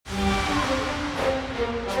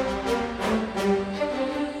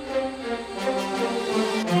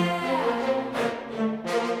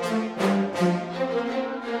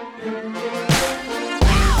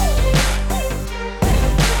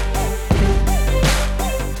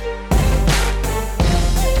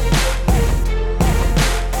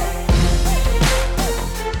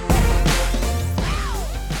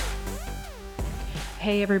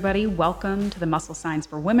Hey everybody, welcome to the Muscle Science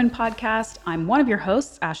for Women podcast. I'm one of your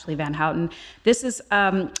hosts, Ashley Van Houten. This is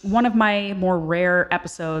one of my more rare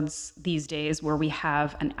episodes these days where we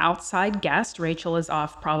have an outside guest. Rachel is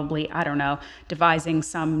off probably, devising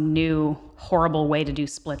some new horrible way to do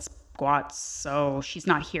split squats, so she's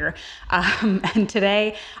not here. And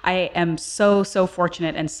today I am so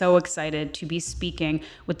fortunate and so excited to be speaking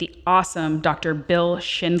with the awesome Dr. Bill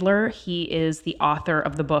Schindler. He is the author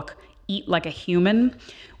of the book Eat Like a Human,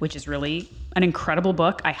 which is really an incredible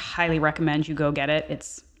book. I highly recommend you go get it.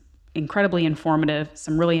 It's incredibly informative,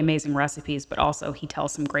 some really amazing recipes, but also he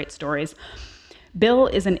tells some great stories. Bill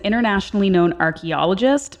is an internationally known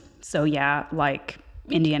archaeologist. So yeah, like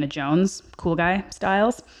Indiana Jones, cool guy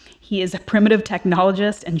styles. He is a primitive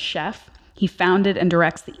technologist and chef. He founded and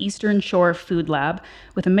directs the Eastern Shore Food Lab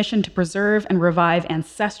with a mission to preserve and revive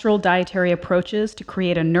ancestral dietary approaches to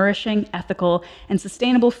create a nourishing, ethical, and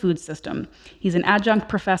sustainable food system. He's an adjunct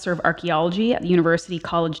professor of archaeology at the University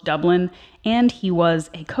College Dublin, and he was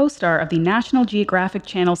a co-star of the National Geographic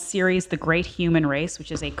Channel series The Great Human Race,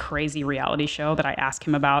 which is a crazy reality show that I asked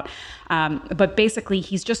him about. But basically,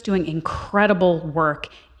 he's just doing incredible work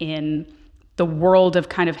in the world of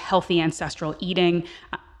kind of healthy ancestral eating,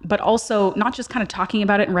 but also not just kind of talking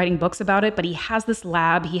about it and writing books about it, but he has this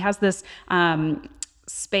lab, he has this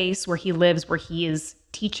space where he lives, where he is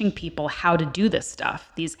teaching people how to do this stuff,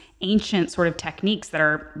 these ancient sort of techniques that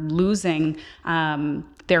are losing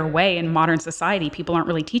their way in modern society. People aren't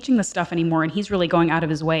really teaching this stuff anymore, and he's really going out of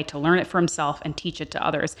his way to learn it for himself and teach it to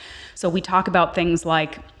others. So we talk about things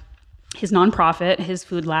like his nonprofit, his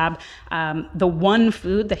food lab, the one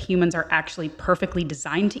food that humans are actually perfectly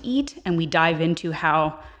designed to eat. And we dive into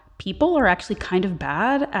how people are actually kind of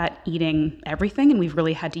bad at eating everything. And we've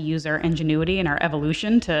really had to use our ingenuity and our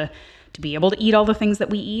evolution to be able to eat all the things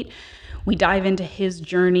that we eat. We dive into his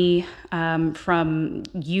journey from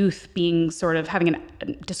youth being sort of having a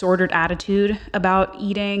disordered attitude about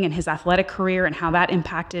eating, and his athletic career and how that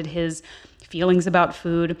impacted his feelings about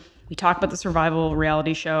food. We talk about the survival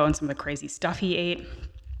reality show and some of the crazy stuff he ate.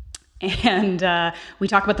 And we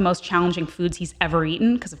talk about the most challenging foods he's ever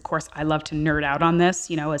eaten, because of course I love to nerd out on this,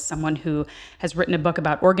 you know, as someone who has written a book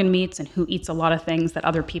about organ meats and who eats a lot of things that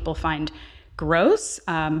other people find gross.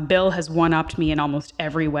 Bill has one-upped me in almost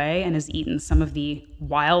every way and has eaten some of the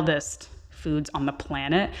wildest foods on the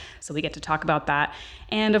planet. So we get to talk about that.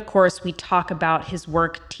 And of course, we talk about his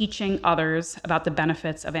work teaching others about the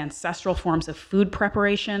benefits of ancestral forms of food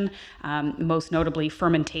preparation, most notably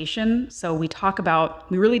fermentation. So we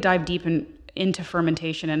really dive deep into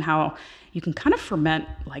fermentation and how you can kind of ferment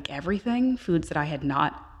like everything, foods that I had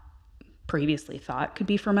not previously thought could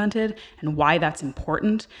be fermented, and why that's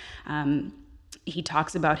important. He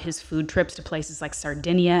talks about his food trips to places like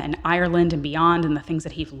Sardinia and Ireland and beyond, and the things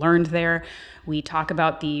that he's learned there. We talk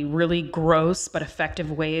about the really gross but effective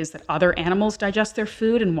ways that other animals digest their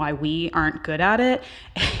food and why we aren't good at it.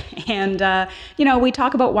 And, we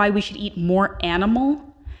talk about why we should eat more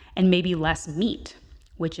animal and maybe less meat,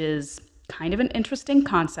 which is kind of an interesting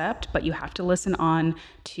concept, but you have to listen on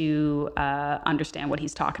to understand what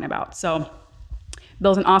he's talking about. So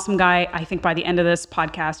Bill's an awesome guy. I think by the end of this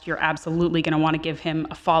podcast, you're absolutely going to want to give him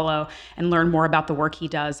a follow and learn more about the work he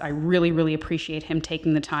does. I really, really appreciate him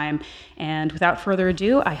taking the time. And without further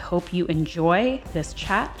ado, I hope you enjoy this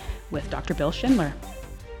chat with Dr. Bill Schindler.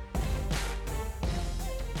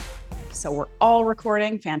 So we're all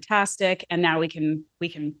recording, fantastic. And now we can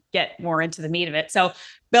get more into the meat of it. So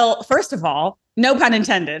Bill, first of all, no pun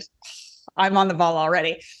intended, I'm on the ball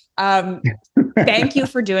already. Thank you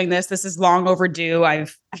for doing this. This is long overdue.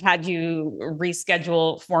 I've had you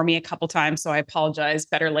reschedule for me a couple times, so I apologize.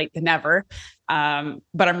 Better late than never.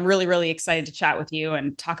 But I'm really, really excited to chat with you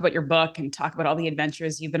and talk about your book and talk about all the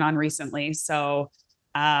adventures you've been on recently. So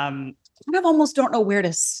I kind of almost don't know where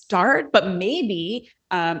to start, but maybe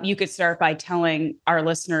you could start by telling our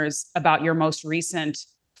listeners about your most recent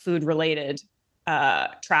food-related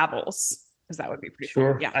travels. Because that would be pretty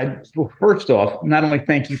sure. Cool. Yeah. Well, first off, not only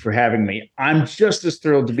thank you for having me, I'm just as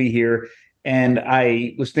thrilled to be here. And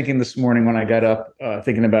I was thinking this morning when I got up,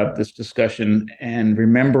 thinking about this discussion and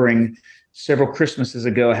remembering several Christmases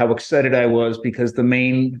ago how excited I was because the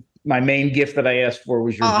main my main gift that I asked for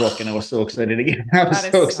was your book, and I was so excited to get it. I was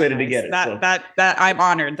that so is so excited to nice. get it. That I'm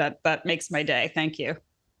honored. That makes my day. Thank you.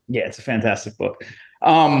 Yeah, it's a fantastic book.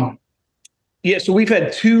 Um, Yeah, so we've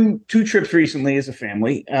had two trips recently as a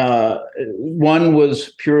family. One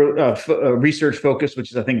was pure research focused,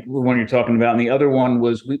 which is I think the one you're talking about, and the other one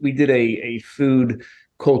was we did a food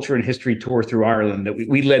culture and history tour through Ireland. That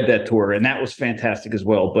we led that tour, and that was fantastic as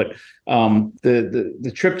well. But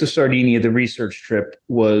the trip to Sardinia, the research trip,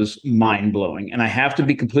 was mind blowing. And I have to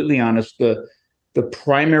be completely honest, the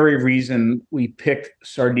primary reason we picked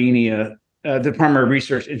Sardinia, the primary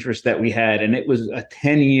research interest that we had, and it was a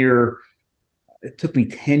 10-year, it took me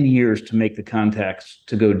 10 years to make the contacts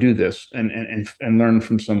to go do this and learn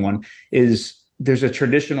from someone, is there's a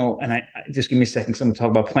traditional, and I just give me a second, so I'm going to talk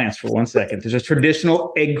about plants for 1 second. There's a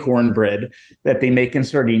traditional eggcorn bread that they make in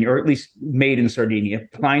Sardinia, or at least made in Sardinia.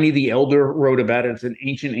 Pliny the Elder wrote about it. It's an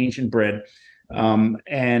ancient bread.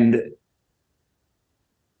 And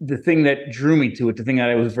the thing that drew me to it, the thing that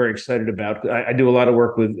I was very excited about, I do a lot of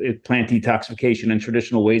work with plant detoxification and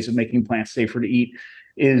traditional ways of making plants safer to eat,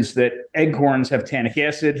 is that acorns have tannic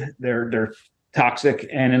acid. They're toxic,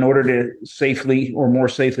 and in order to safely or more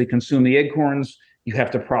safely consume the acorns, you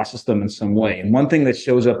have to process them in some way. And one thing that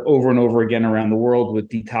shows up over and over again around the world with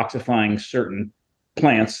detoxifying certain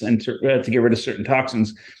plants and to get rid of certain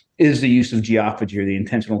toxins is the use of geophagy, or the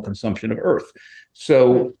intentional consumption of earth.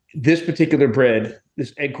 So this particular bread,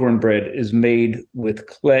 this eggcorn bread, is made with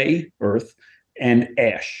clay, earth, and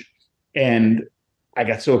ash. And I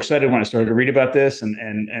got so excited when I started to read about this,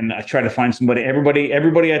 and I tried to find somebody.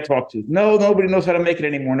 Everybody I talked to, no, nobody knows how to make it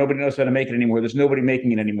anymore. Nobody knows how to make it anymore. There's nobody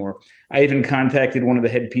making it anymore. I even contacted one of the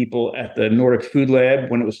head people at the Nordic Food Lab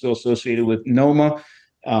when it was still associated with Noma.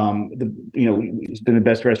 It's been the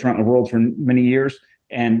best restaurant in the world for many years.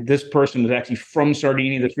 And this person was actually from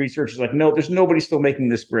Sardinia. This research is like, no, there's nobody still making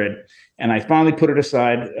this bread. And I finally put it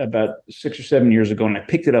aside about 6 or 7 years ago, and I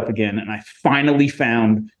picked it up again, and I finally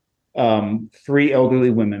found 3 elderly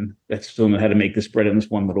women that still know how to make this bread in this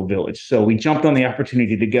one little village. So we jumped on the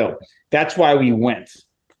opportunity to go. That's why we went.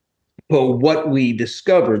 But what we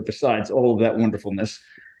discovered, besides all of that wonderfulness,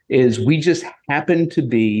 is we just happened to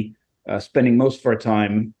be spending most of our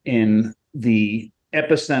time in the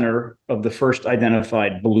epicenter of the first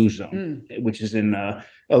identified blue zone, which is in a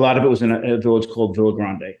lot of it was in a village called Villa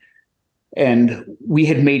Grande. And we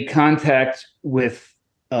had made contact with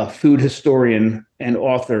a food historian and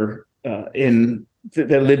author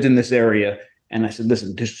that lived in this area. And I said,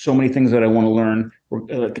 listen, there's so many things that I want to learn.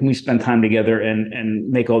 Can we spend time together and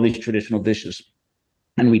make all these traditional dishes?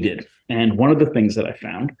 And we did. And one of the things that I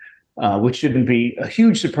found, which shouldn't be a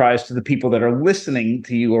huge surprise to the people that are listening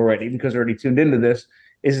to you already, because they're already tuned into this,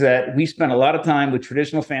 is that we spent a lot of time with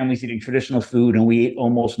traditional families eating traditional food, and we ate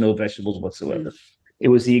almost no vegetables whatsoever. It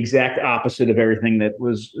was the exact opposite of everything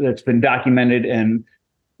that's been documented. And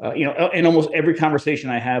in almost every conversation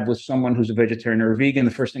I have with someone who's a vegetarian or a vegan,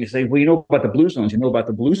 the first thing they say, well, you know about the blue zones, you know about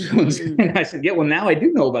the blue zones. And I said, yeah, well, now I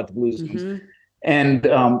do know about the blue zones. And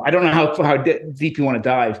I don't know how deep you want to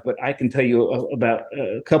dive, but I can tell you about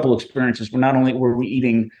a couple experiences where not only were we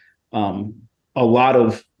eating a lot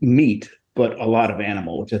of meat, but a lot of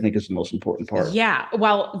animal, which I think is the most important part. Yeah.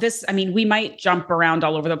 Well, we might jump around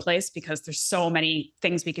all over the place because there's so many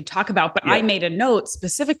things we could talk about, but yeah. I made a note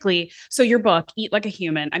specifically. So your book, Eat Like a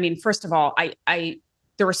Human. I mean, first of all,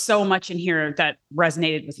 there was so much in here that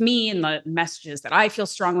resonated with me, and the messages that I feel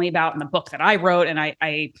strongly about, and the book that I wrote. And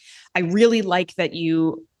I really like that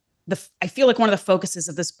I feel like one of the focuses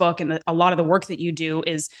of this book and a lot of the work that you do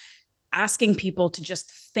is asking people to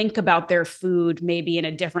just think about their food maybe in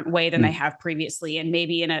a different way than they have previously, and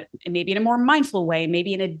maybe in a more mindful way,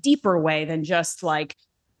 maybe in a deeper way than just like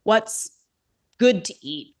what's good to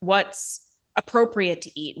eat, what's appropriate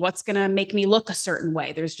to eat, what's going to make me look a certain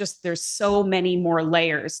way. There's so many more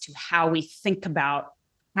layers to how we think about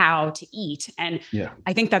how to eat. And yeah.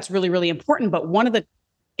 I think that's really, really important. But one of the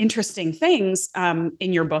interesting things in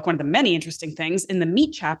your book, one of the many interesting things in the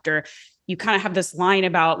meat chapter, you kind of have this line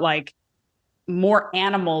about like more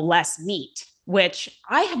animal, less meat, which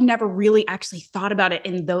I have never really actually thought about it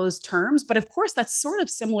in those terms. But of course, that's sort of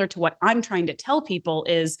similar to what I'm trying to tell people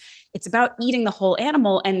is it's about eating the whole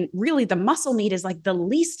animal. And really the muscle meat is like the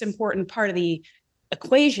least important part of the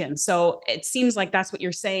equation. So it seems like that's what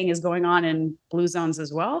you're saying is going on in blue zones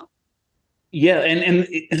as well. Yeah,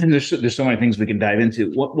 and there's so many things we can dive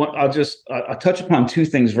into. I'll touch upon 2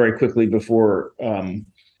 things very quickly before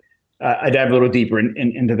I dive a little deeper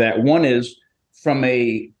into that. One is from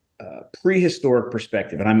a prehistoric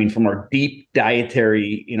perspective, and I mean from our deep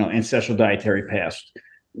dietary, ancestral dietary past.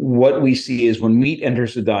 what we see is when meat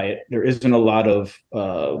enters the diet, there isn't a lot of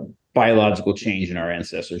biological change in our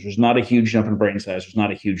ancestors. There's not a huge jump in brain size. There's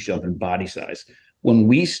not a huge jump in body size. When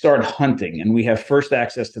we start hunting and we have first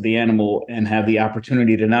access to the animal and have the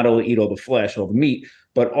opportunity to not only eat all the flesh, all the meat,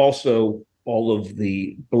 but also all of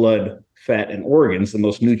the blood, fat, and organs, the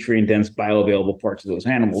most nutrient dense bioavailable parts of those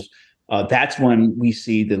animals, that's when we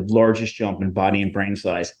see the largest jump in body and brain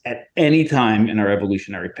size at any time in our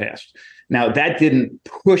evolutionary past. Now, that didn't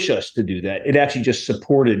push us to do that. It actually just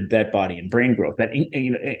supported that body and brain growth. That,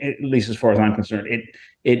 you know, at least as far as I'm concerned,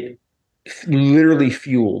 it literally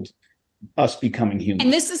fueled us becoming humans.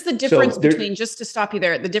 And this is the difference between, just to stop you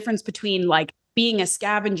there, the difference between like being a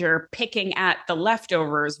scavenger, picking at the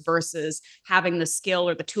leftovers versus having the skill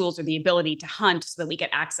or the tools or the ability to hunt so that we get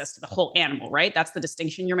access to the whole animal, right? That's the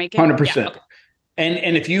distinction you're making. 100%. Yeah, okay.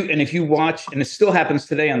 And if you watch, and it still happens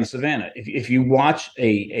today on the savannah, if you watch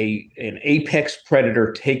an apex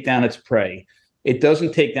predator take down its prey, it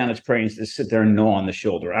doesn't take down its prey and just sit there and gnaw on the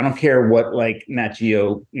shoulder. I don't care what like Nat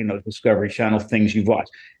Geo, Discovery Channel things you've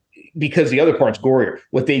watched, because the other part's gorier.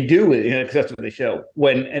 What they do is, because that's what they show,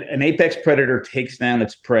 when an apex predator takes down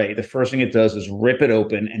its prey, the first thing it does is rip it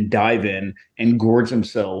open and dive in and gorge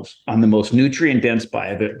themselves on the most nutrient dense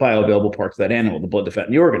bioavailable parts of that animal, the blood, the fat,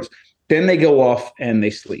 and the organs. Then they go off and they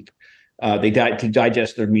sleep. They to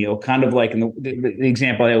digest their meal, kind of like, the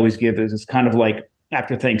example I always give is, it's kind of like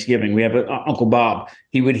after Thanksgiving, we have Uncle Bob.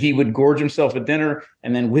 He would gorge himself at dinner,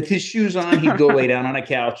 and then with his shoes on, he'd go lay down on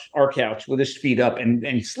our couch, with his feet up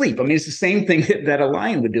and sleep. I mean, it's the same thing that a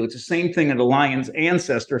lion would do. It's the same thing that a lion's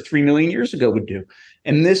ancestor 3 million years ago would do.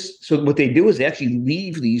 And so what they do is they actually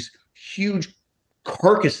leave these huge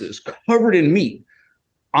carcasses covered in meat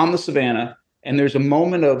on the savannah. And there's a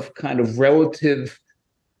moment of kind of relative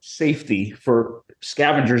safety for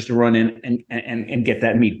scavengers to run in and get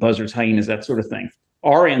that meat, buzzards, hyenas, that sort of thing.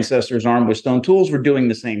 Our ancestors, armed with stone tools, were doing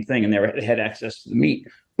the same thing, and they had access to the meat.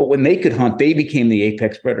 But when they could hunt, they became the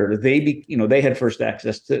apex predator. They had first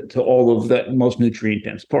access to all of the most nutrient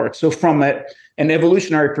dense parts. So from an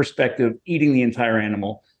evolutionary perspective, eating the entire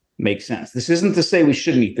animal makes sense. This isn't to say we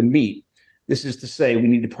shouldn't eat the meat. This is to say we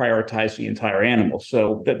need to prioritize the entire animal.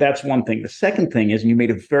 So that's one thing. The second thing is, and you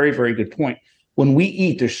made a very, very good point, when we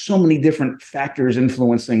eat, there's so many different factors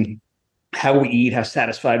influencing how we eat, how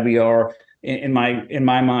satisfied we are. In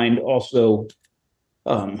my mind, also,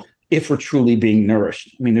 if we're truly being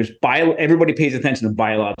nourished. I mean, everybody pays attention to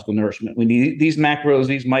biological nourishment. We need these macros,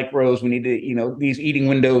 these micros. We need to, these eating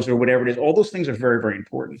windows or whatever it is. All those things are very, very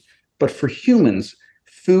important. But for humans,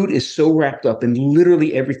 food is so wrapped up in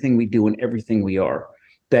literally everything we do and everything we are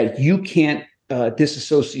that you can't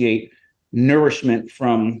disassociate nourishment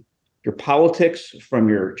from your politics, from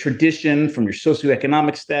your tradition, from your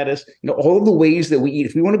socioeconomic status, all of the ways that we eat.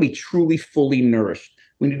 If we want to be truly fully nourished,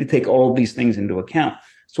 we need to take all of these things into account.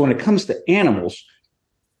 So when it comes to animals,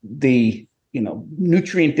 the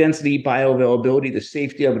nutrient density, bioavailability, the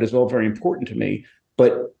safety of it is all very important to me.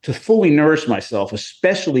 But to fully nourish myself,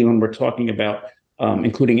 especially when we're talking about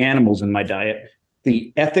including animals in my diet,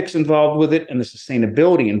 the ethics involved with it and the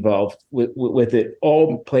sustainability involved with it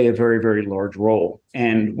all play a very, very large role.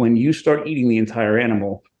 And when you start eating the entire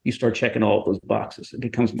animal, you start checking all of those boxes. It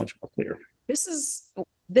becomes much more clear.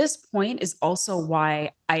 This point is also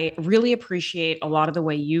why I really appreciate a lot of the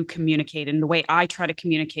way you communicate and the way I try to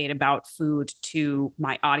communicate about food to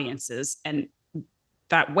my audiences. And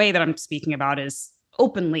that way that I'm speaking about is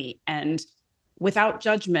openly and without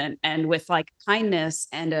judgment and with like kindness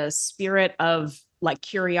and a spirit of like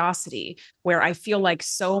curiosity, where I feel like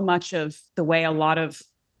so much of the way a lot of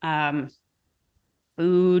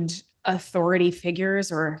food authority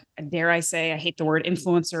figures, or dare I say, I hate the word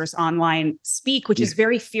influencers online speak, which is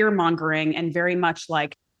very fear mongering and very much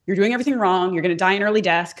like, you're doing everything wrong. You're going to die an early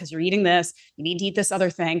death because you're eating this. You need to eat this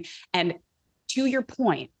other thing. And to your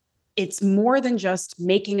point, it's more than just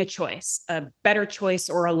making a choice, a better choice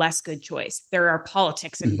or a less good choice. There are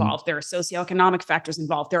politics involved. There are socioeconomic factors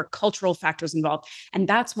involved. There are cultural factors involved. And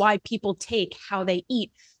that's why people take how they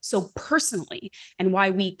eat so personally, and why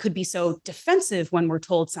we could be so defensive when we're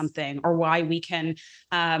told something, or why we can,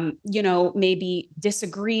 maybe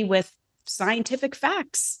disagree with scientific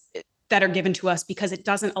facts that are given to us because it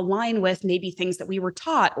doesn't align with maybe things that we were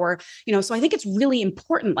taught, or, so I think it's really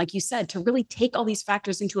important, like you said, to really take all these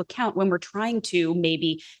factors into account when we're trying to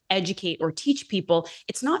maybe educate or teach people.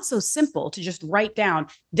 It's not so simple to just write down,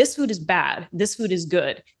 this food is bad, this food is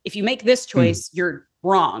good. If you make this choice, you're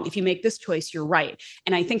wrong. If you make this choice, you're right.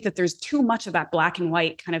 And I think that there's too much of that black and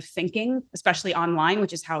white kind of thinking, especially online,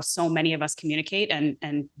 which is how so many of us communicate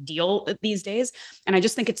and deal these days. And I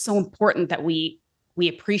just think it's so important that we we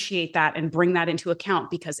appreciate that and bring that into account,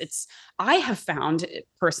 because I have found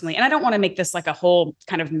personally, and I don't want to make this like a whole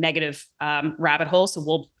kind of negative rabbit hole, so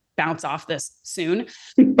we'll bounce off this soon.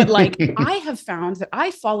 But like, I have found that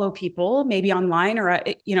I follow people maybe online or,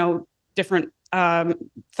 different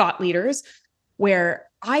thought leaders where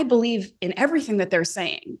I believe in everything that they're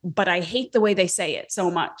saying, but I hate the way they say it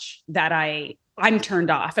so much that I'm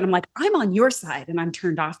turned off. And I'm like, I'm on your side and I'm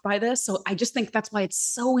turned off by this. So I just think that's why it's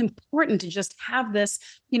so important to just have this,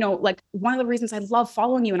 like, one of the reasons I love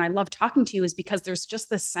following you and I love talking to you is because there's just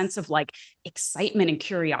this sense of like excitement and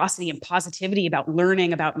curiosity and positivity about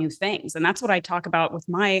learning about new things. And that's what I talk about with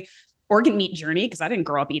my organ meat journey, because I didn't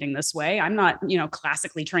grow up eating this way. I'm not,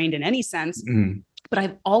 classically trained in any sense, but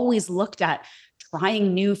I've always looked at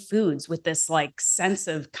trying new foods with this like sense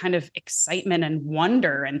of kind of excitement and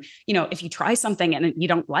wonder. And, if you try something and you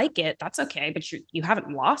don't like it, that's okay, but you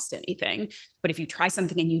haven't lost anything. But if you try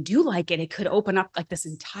something and you do like it, it could open up like this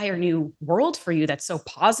entire new world for you that's so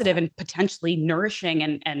positive and potentially nourishing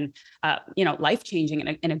and life-changing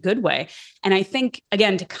in a good way. And I think,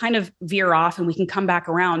 again, to kind of veer off and we can come back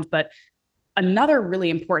around, but another really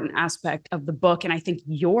important aspect of the book, and I think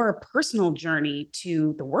your personal journey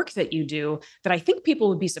to the work that you do, that I think people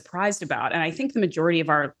would be surprised about, and I think the majority of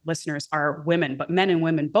our listeners are women, but men and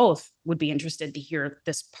women both would be interested to hear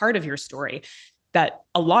this part of your story, that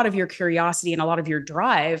a lot of your curiosity and a lot of your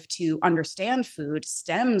drive to understand food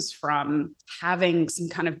stems from having some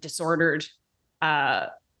kind of disordered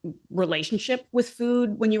relationship with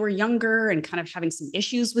food when you were younger, and kind of having some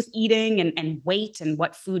issues with eating and weight and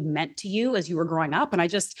what food meant to you as you were growing up. And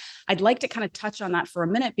I'd like to kind of touch on that for a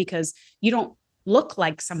minute, because you don't look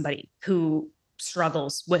like somebody who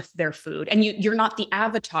struggles with their food, and you're not the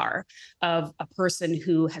avatar of a person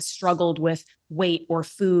who has struggled with weight or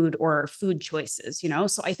food choices,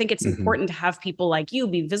 so I think it's important to have people like you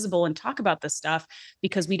be visible and talk about this stuff,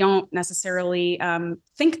 because we don't necessarily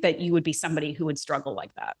think that you would be somebody who would struggle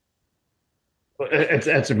like that.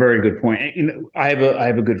 That's a very good point. I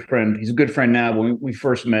have a good friend. He's a good friend now. When we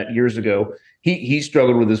first met years ago, he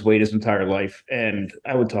struggled with his weight his entire life, and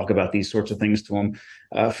I would talk about these sorts of things to him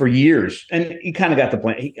for years. And he kind of got the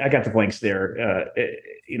blank. I got the blank stare,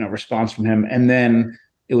 response from him. And then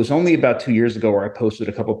it was only about 2 years ago where I posted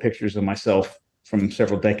a couple of pictures of myself from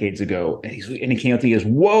several decades ago, and he came up to me and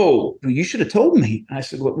goes, "Whoa, you should have told me." And I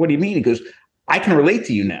said, "What do you mean?" He goes, "I can relate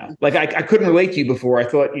to you now. Like I couldn't relate to you before. I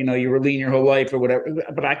thought, you were lean your whole life or whatever,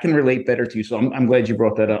 but I can relate better to you." So I'm glad you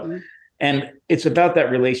brought that up. And it's about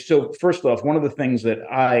that relation. So first off, one of the things that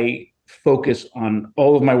I focus on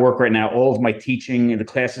all of my work right now, all of my teaching and the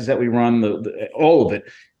classes that we run, all of it,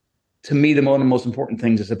 to me, one of the most important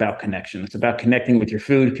things is about connection. It's about connecting with your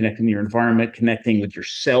food, connecting with your environment, connecting with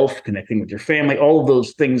yourself, connecting with your family, all of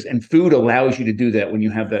those things. And food allows you to do that when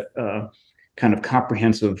you have that kind of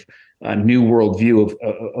comprehensive new world view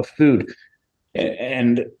of food.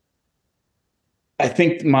 And I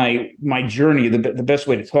think my journey, the best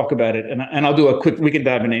way to talk about it, and I'll do a quick, we can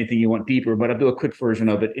dive into anything you want deeper, but I'll do a quick version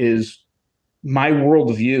of it, is my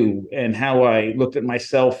worldview and how I looked at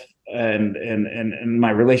myself and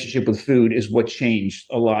my relationship with food is what changed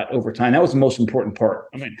a lot over time. That was the most important part.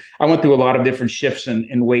 I mean, I went through a lot of different shifts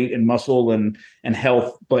in weight and muscle and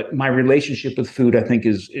health, but my relationship with food, I think,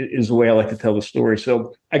 is the way I like to tell the story.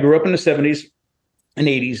 So I grew up in the 70s and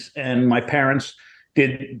 80s, and my parents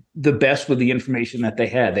did the best with the information that they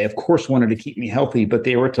had. They, of course, wanted to keep me healthy, but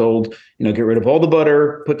they were told, get rid of all the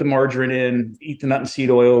butter, put the margarine in, eat the nut and seed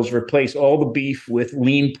oils, replace all the beef with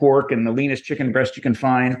lean pork and the leanest chicken breast you can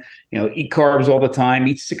find, eat carbs all the time,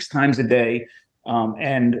 eat 6 times a day.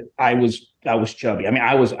 And I was chubby. I mean,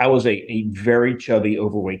 I was a very chubby,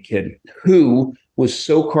 overweight kid who was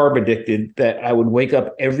so carb addicted that I would wake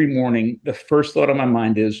up every morning. The first thought on my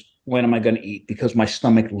mind is, when am I going to eat? Because my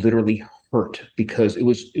stomach literally hurt, because it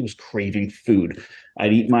was craving food.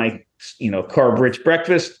 I'd eat my, carb rich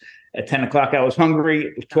breakfast. At 10 o'clock, I was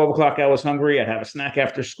hungry. At 12 o'clock, I was hungry. I'd have a snack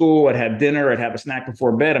after school. I'd have dinner. I'd have a snack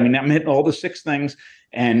before bed. I mean, I'm hitting all the 6 things.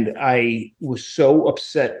 And I was so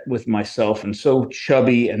upset with myself and so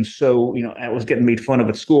chubby. And so, I was getting made fun of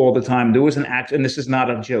at school all the time. There was and this is not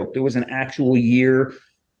a joke, there was an actual year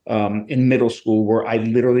in middle school where I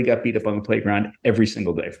literally got beat up on the playground every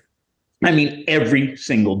single day. I mean, every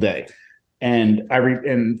single day.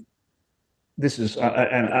 And this is,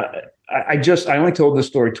 I only told this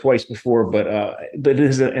story twice before, but it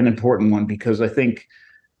is an important one, because I think,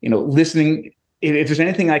 listening, if there's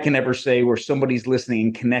anything I can ever say where somebody's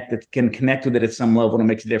listening and can connect with it at some level and it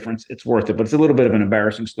makes a difference, it's worth it. But it's a little bit of an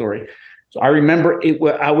embarrassing story. So I remember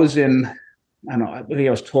I was in, I don't know, I think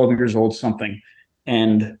I was 12 years old, something.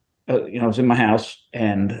 And I was in my house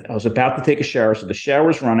and I was about to take a shower. So the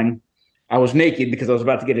shower's running. I was naked because I was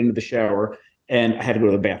about to get into the shower and I had to go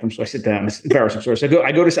to the bathroom. So I sit down. It's embarrassing story. So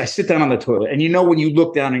I sit down on the toilet. And when you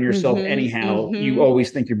look down on yourself anyhow, you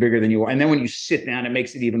always think you're bigger than you are. And then when you sit down, it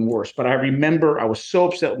makes it even worse. But I remember I was so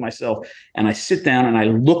upset with myself and I sit down and I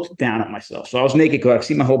looked down at myself. So I was naked because I could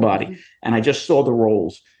see my whole body and I just saw the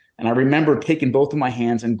rolls. And I remember taking both of my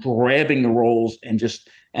hands and grabbing the rolls and just,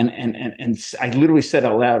 and I literally said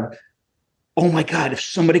out loud, oh my God, if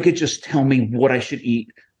somebody could just tell me what I should eat,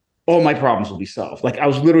 all my problems will be solved. Like I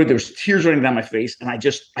was literally, there was tears running down my face. And I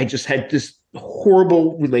just had this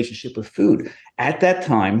horrible relationship with food. At that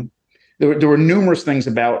time, there were numerous things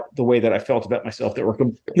about the way that I felt about myself that were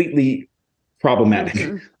completely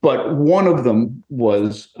problematic. But one of them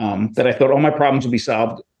was that I thought all my problems would be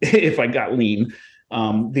solved if I got lean.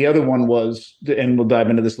 The other one was, and we'll dive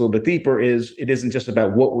into this a little bit deeper, is it isn't just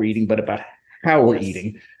about what we're eating, but about how we're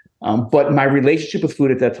eating. But my relationship with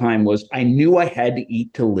food at that time was I knew I had to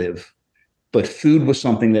eat to live, but food was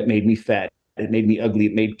something that made me fat. It made me ugly.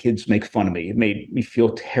 It made kids make fun of me. It made me feel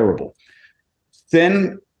terrible.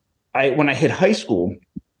 Then when I hit high school,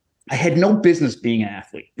 I had no business being an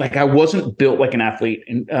athlete. Like I wasn't built like an athlete.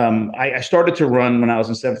 And I started to run when I was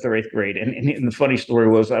in 7th or 8th grade. And the funny story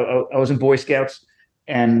was I was in Boy Scouts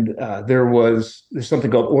and there's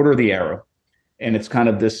something called Order of the Arrow. And it's kind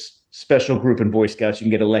of this special group in Boy Scouts you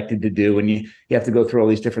can get elected to do. And you have to go through all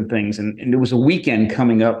these different things. And there was a weekend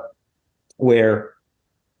coming up where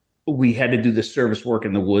we had to do the service work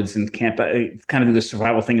in the woods and camp, kind of do the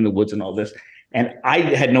survival thing in the woods and all this. And I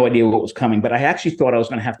had no idea what was coming, but I actually thought I was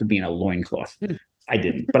going to have to be in a loincloth. I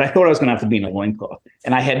didn't, but I thought I was going to have to be in a loincloth.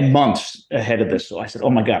 And I had months ahead of this. So I said, oh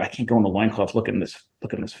my God, I can't go in a loincloth looking this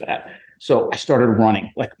fat. So I started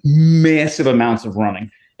running, like massive amounts of running.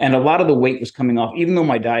 And a lot of the weight was coming off, even though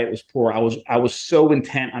my diet was poor. I was so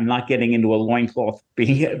intent on not getting into a loincloth.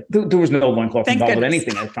 There was no loincloth involved with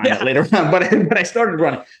anything. I found out later on, but I started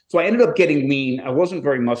running. So I ended up getting lean. I wasn't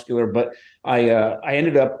very muscular, but I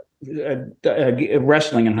ended up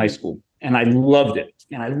wrestling in high school, and I loved it.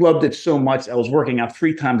 And I loved it so much. I was working out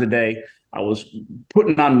 3 times a day. I was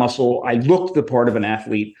putting on muscle. I looked the part of an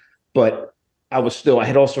athlete, but I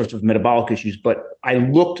had all sorts of metabolic issues, but I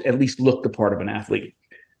at least looked the part of an athlete.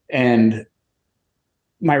 And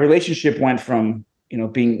my relationship went from,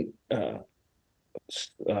 being,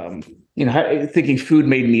 thinking food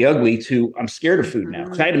made me ugly to I'm scared of food now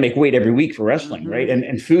because I had to make weight every week for wrestling, right?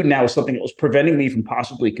 And food now is something that was preventing me from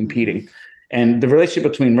possibly competing. And the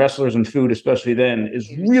relationship between wrestlers and food, especially then,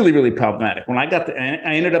 is really, really problematic. When I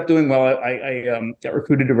ended up doing well. I got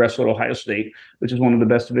recruited to wrestle at Ohio State, which is one of the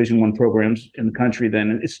best Division I programs in the country then.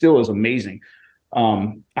 And it still is amazing.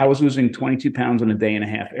 I was losing 22 pounds in a day and a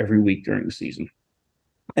half every week during the season.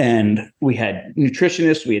 And we had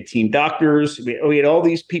nutritionists, we had team doctors, we had all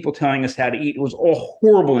these people telling us how to eat. It was all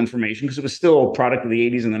horrible information because it was still a product of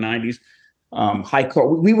the 80s and the 90s. High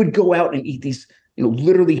carb. We would go out and eat these,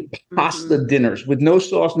 literally pasta dinners with no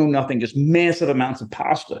sauce, no nothing, just massive amounts of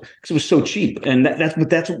pasta because it was so cheap. And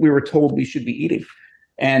that's what we were told we should be eating.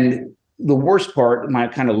 And the worst part, my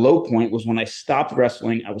kind of low point, was when I stopped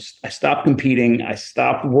wrestling. I stopped competing. I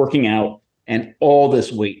stopped working out, and all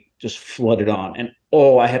this weight just flooded on. And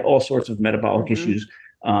I had all sorts of metabolic issues.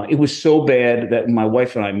 It was so bad that when my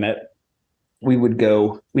wife and I met, we would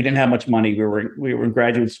go. We didn't have much money. We were in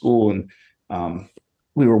graduate school, and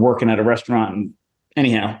we were working at a restaurant. And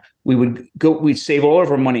anyhow, we would go. We'd save all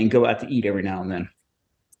of our money and go out to eat every now and then.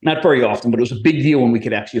 Not very often, but it was a big deal when we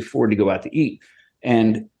could actually afford to go out to eat.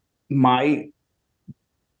 And my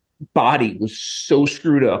body was so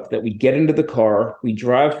screwed up that we get into the car, we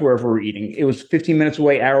drive to wherever we're eating. It was 15 minutes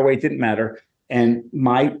away, hour away, it didn't matter. And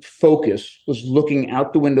my focus was looking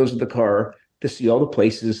out the windows of the car to see all the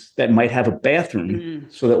places that might have a bathroom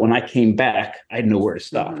so that when I came back, I'd know where to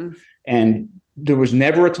stop. And there was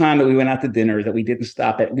never a time that we went out to dinner that we didn't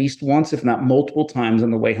stop at least once, if not multiple times on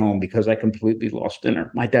the way home, because I completely lost dinner.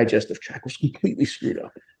 My digestive tract was completely screwed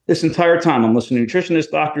up. This entire time, I'm listening to nutritionists,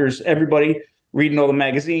 doctors, everybody, reading all the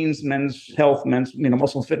magazines, Men's Health, Men's,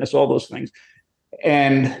 Muscle and Fitness, all those things.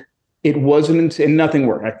 And it wasn't, and nothing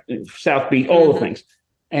worked. South Beach, all the things.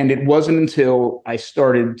 And it wasn't until I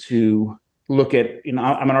started to look at,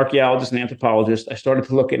 I'm an archaeologist and anthropologist. I started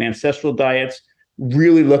to look at ancestral diets,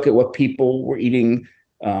 really look at what people were eating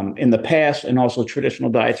in the past, and also traditional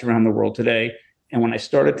diets around the world today. And when I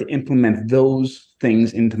started to implement those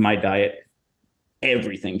things into my diet,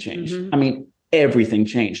 everything changed. I mean, everything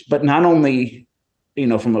changed. But not only,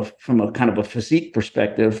 from a kind of a physique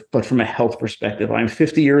perspective, but from a health perspective. I'm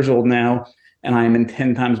 50 years old now, and I am in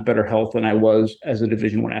 10 times better health than I was as a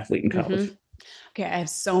Division I athlete in college. Okay, I have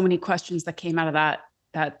so many questions that came out of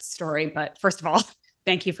that story, but first of all,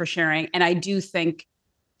 thank you for sharing. And I do think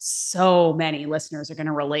so many listeners are going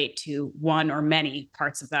to relate to one or many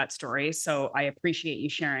parts of that story. So I appreciate you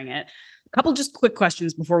sharing it. A couple just quick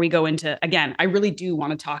questions before we go into, again, I really do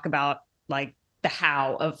want to talk about like the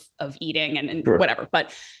how of eating and Sure. whatever.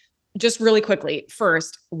 But just really quickly,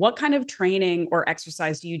 first, what kind of training or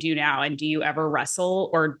exercise do you do now? And do you ever wrestle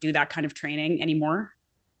or do that kind of training anymore?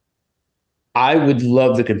 I would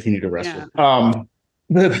love to continue to Yeah. wrestle.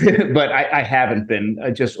 But I haven't been.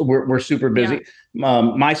 We're super Yeah. busy.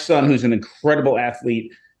 My son, who's an incredible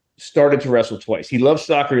athlete, started to wrestle twice. He loves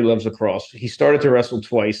soccer. He loves lacrosse. He started to wrestle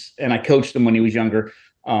twice, and I coached him when he was younger.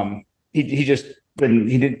 He just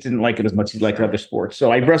didn't like it as much as he liked other sports.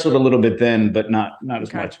 So I wrestled a little bit then, but not as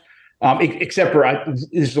Okay. much. Except for this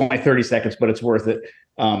is only 30 seconds, but it's worth it.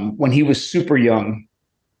 When he was super young,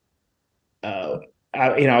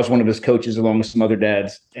 I was one of his coaches along with some other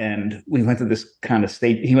dads, and we went to this kind of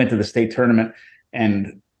state. He went to the state tournament,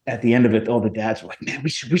 and at the end of it, all the dads were like, "Man, we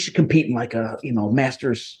should compete in like a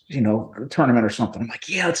masters tournament or something." I'm like,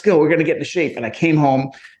 "Yeah, let's go. We're gonna get into shape." And I came home,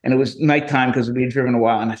 and it was nighttime because we had driven a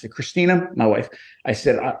while. And I said, "Christina, my wife," I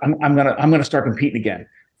said, I'm gonna start competing again."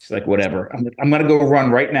 She's like, "Whatever. I'm gonna go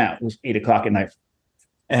run right now." It was 8 o'clock at night,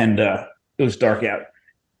 and it was dark out.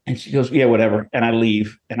 And she goes, "Yeah, whatever." And I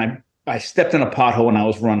leave, and I stepped in a pothole when I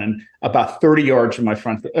was running about 30 yards from my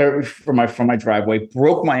from my driveway,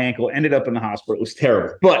 broke my ankle, ended up in the hospital. It was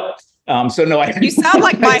terrible. But so no, You sound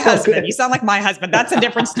like my husband. You sound like my husband. That's a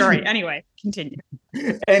different story. Anyway, continue.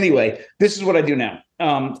 Anyway, this is what I do now.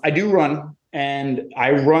 I do run, and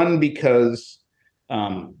I run because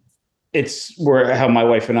it's where how my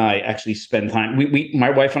wife and I actually spend time. My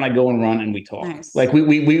wife and I go and run, and we talk. Nice. Like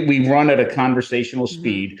we run at a conversational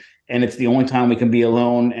speed, and it's the only time we can be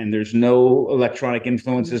alone. And there's no electronic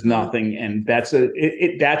influences, nothing. And that's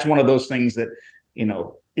one of those things that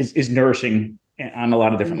is nourishing on a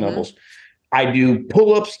lot of different levels. I do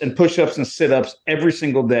pull-ups and push-ups and sit-ups every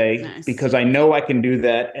single day. Nice. Because I know I can do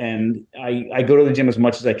that, and I go to the gym as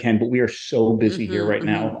much as I can, but we are so busy here right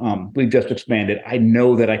now. We've just expanded. I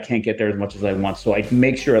know that I can't get there as much as I want, so I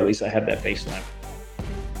make sure at least I have that baseline.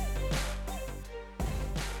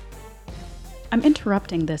 I'm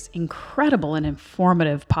interrupting this incredible and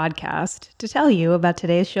informative podcast to tell you about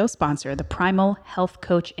today's show sponsor, the Primal Health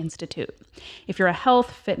Coach Institute. If you're a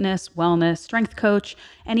health, fitness, wellness, strength coach,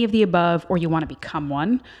 any of the above, or you want to become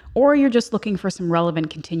one, or you're just looking for some relevant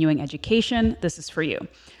continuing education, this is for you.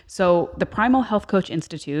 So the Primal Health Coach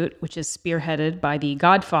Institute, which is spearheaded by the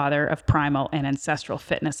godfather of primal and ancestral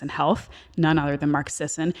fitness and health, none other than Mark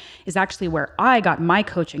Sisson, is actually where I got my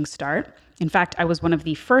coaching start. In fact, I was one of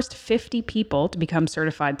the first 50 people to become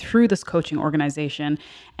certified through this coaching organization.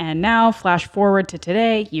 And now, flash forward to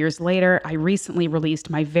today, years later, I recently released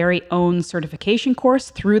my very own certification course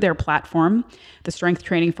through their platform, the Strength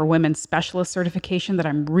Training for Women Specialist certification that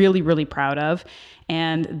I'm really, really proud of.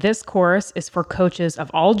 And this course is for coaches of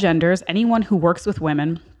all genders, anyone who works with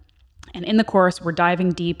women. And in the course, we're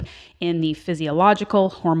diving deep in the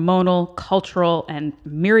physiological, hormonal, cultural, and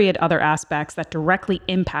myriad other aspects that directly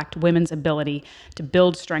impact women's ability to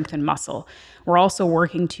build strength and muscle. We're also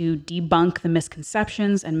working to debunk the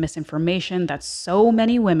misconceptions and misinformation that so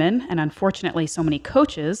many women, and unfortunately so many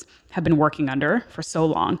coaches, have been working under for so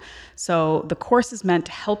long. So the course is meant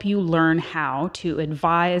to help you learn how to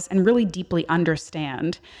advise and really deeply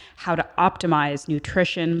understand how to optimize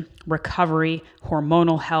nutrition, recovery,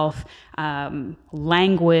 hormonal health,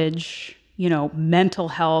 language, mental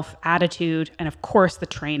health, attitude, and of course the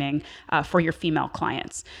training for your female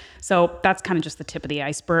clients. So that's kind of just the tip of the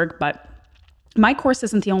iceberg, but my course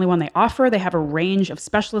isn't the only one they offer. They have a range of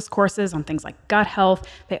specialist courses on things like gut health.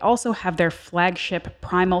 They also have their flagship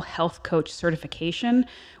Primal Health Coach certification,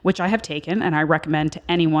 which I have taken and I recommend to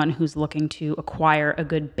anyone who's looking to acquire a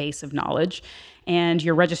good base of knowledge. And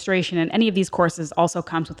your registration in any of these courses also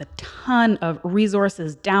comes with a ton of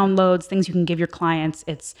resources, downloads, things you can give your clients.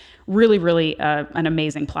 It's really, really an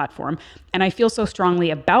amazing platform. And I feel so strongly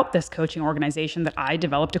about this coaching organization that I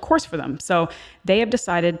developed a course for them. So they have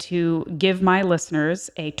decided to give my listeners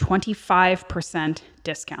a 25%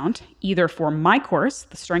 discount, either for my course,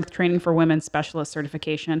 the Strength Training for Women Specialist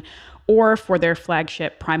certification, or for their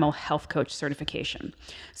flagship Primal Health Coach certification.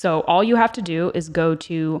 So all you have to do is go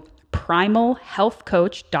to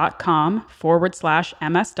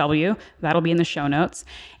primalhealthcoach.com/MSW. That'll be in the show notes.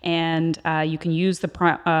 And you can use the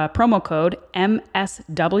promo code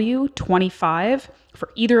MSW25 for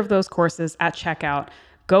either of those courses at checkout.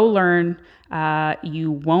 Go learn.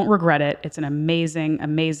 You won't regret it. It's an amazing,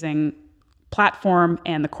 amazing platform,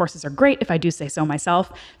 and the courses are great if I do say so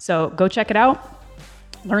myself. So go check it out.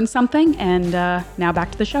 learned something. And now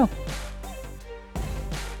back to the show.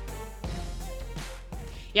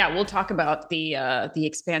 Yeah, we'll talk about the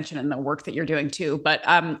expansion and the work that you're doing too. But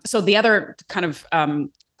so the other kind of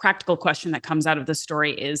practical question that comes out of this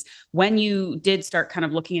story is, when you did start kind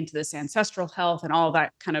of looking into this ancestral health and all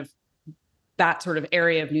that kind of that sort of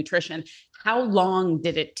area of nutrition, how long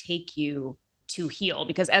did it take you to heal?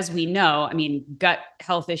 Because as we know, I mean, gut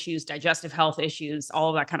health issues, digestive health issues, all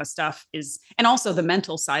of that kind of stuff is, and also the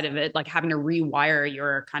mental side of it, like having to rewire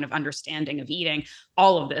your kind of understanding of eating,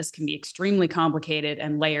 all of this can be extremely complicated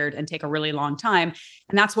and layered and take a really long time.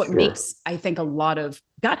 And that's what makes, I think, a lot of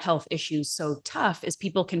gut health issues so tough, is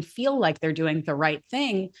people can feel like they're doing the right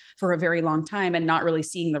thing for a very long time and not really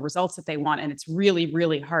seeing the results that they want. And it's really,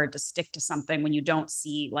 really hard to stick to something when you don't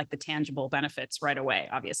see like the tangible benefits right away.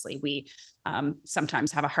 Obviously, we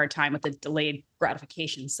sometimes have a hard time with the delayed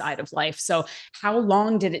gratification side of life. So how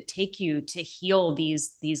long did it take you to heal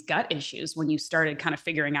these gut issues when you started kind of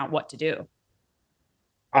figuring out what to do?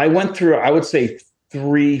 I went through, I would say,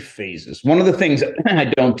 3 phases. One of the things I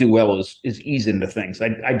don't do well is ease into things.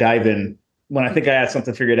 I dive in when I think I had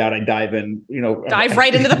something figured out. I dive in, dive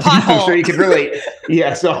right into the pothole. I'm sure you can relate.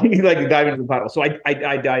 Yeah, so you like to dive into the pothole. So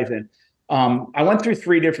I dive in. I went through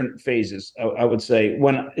 3 different phases. I would say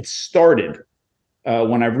when it started,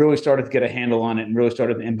 when I really started to get a handle on it and really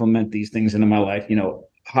started to implement these things into my life.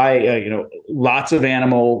 Lots of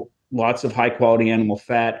lots of high quality animal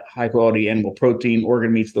fat, high quality animal protein,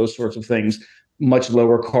 organ meats, those sorts of things, much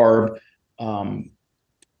lower carb.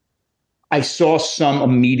 I saw some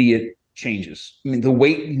immediate changes. I mean, the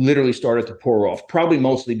weight literally started to pour off, probably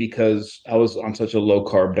mostly because I was on such a low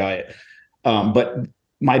carb diet. But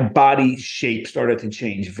my body shape started to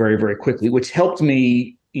change very, very quickly, which helped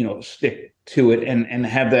me, stick to it and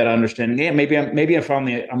have that understanding. Yeah, maybe I'm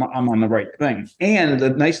on the right thing. And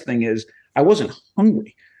the nice thing is, I wasn't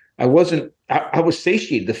hungry. I was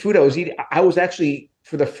satiated. The food I was eating, I was actually,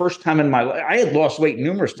 for the first time in my life, I had lost weight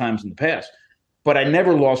numerous times in the past, but I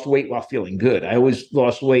never lost weight while feeling good. I always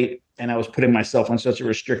lost weight, and I was putting myself on such a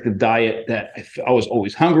restrictive diet that I was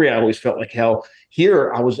always hungry. I always felt like hell.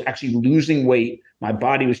 Here, I was actually losing weight. My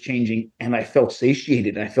body was changing, and I felt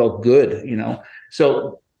satiated. I felt good,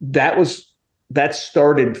 So that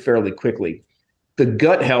started fairly quickly. The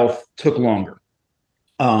gut health took longer.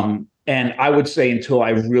 And I would say until I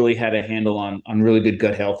really had a handle on really good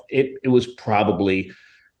gut health, it was probably,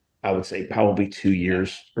 I would say, probably 2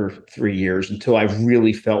 years or 3 years until I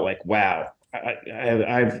really felt like, wow,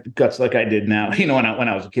 I have guts like I did now, when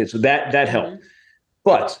I was a kid. So that helped.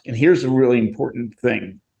 But, and here's a really important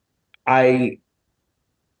thing.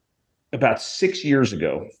 About 6 years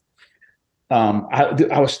ago,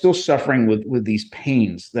 I was still suffering with these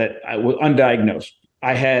pains that I was undiagnosed.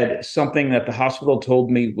 I had something that the hospital told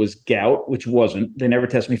me was gout, which wasn't. They never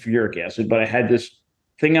tested me for uric acid, but I had this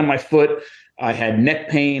thing on my foot. I had neck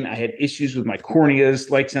pain. I had issues with my corneas,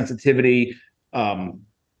 light sensitivity,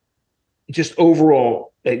 just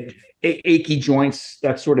overall achy joints,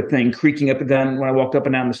 that sort of thing, creaking up and down when I walked up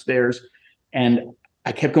and down the stairs. And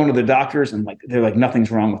I kept going to the doctors, and they're like, nothing's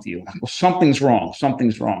wrong with you. Well, something's wrong.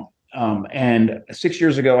 Something's wrong. And 6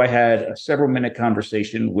 years ago, I had a several-minute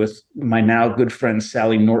conversation with my now good friend,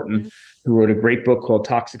 Sally Norton, who wrote a great book called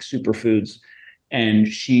Toxic Superfoods. And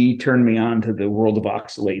she turned me on to the world of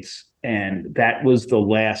oxalates. And that was the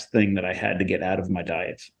last thing that I had to get out of my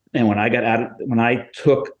diet. And when I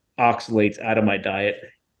took oxalates out of my diet,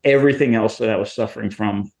 everything else that I was suffering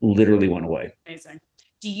from literally went away. Amazing.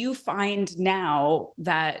 Do you find now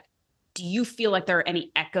that, do you feel like there are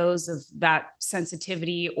any echoes of that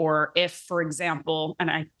sensitivity? Or if, for example,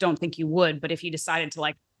 and I don't think you would, but if you decided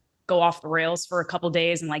to go off the rails for a couple of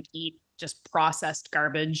days and eat just processed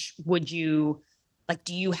garbage, would you,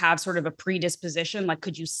 do you have sort of a predisposition?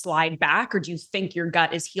 Could you slide back, or do you think your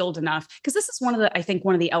gut is healed enough? Because this is one of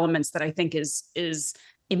the elements that I think is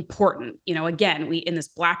important. Again, we, in this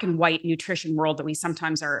black and white nutrition world that we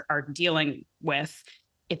sometimes are dealing with,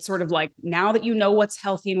 it's sort of like, now that you know what's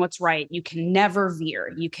healthy and what's right, you can never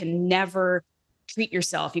veer. You can never treat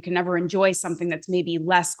yourself. You can never enjoy something that's maybe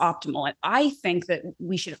less optimal. And I think that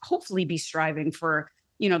we should hopefully be striving for,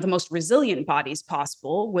 the most resilient bodies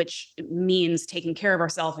possible, which means taking care of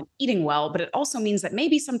ourselves and eating well. But it also means that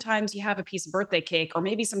maybe sometimes you have a piece of birthday cake, or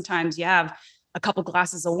maybe sometimes you have a couple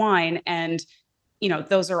glasses of wine, and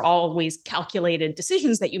those are always calculated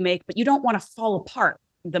decisions that you make, but you don't want to fall apart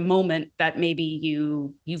the moment that maybe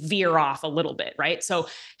you veer off a little bit, right? So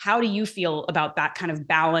how do you feel about that kind of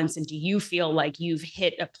balance? And do you feel like you've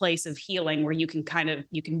hit a place of healing where you can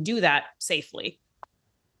do that safely?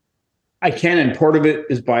 I can, and part of it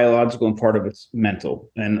is biological and part of it's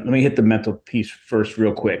mental. And let me hit the mental piece first,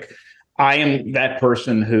 real quick. I am that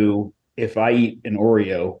person who, if I eat an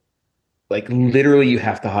Oreo, like literally you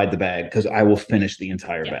have to hide the bag because I will finish the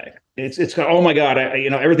entire bag. It's oh my God,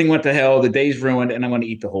 everything went to hell, the day's ruined, and I'm going to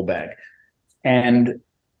eat the whole bag. And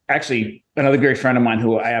actually, another great friend of mine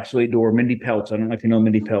who I absolutely adore, Mindy Peltz. I don't know if you know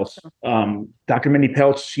Mindy Peltz. Dr. Mindy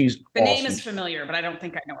Peltz, she's the awesome. name is familiar, but I don't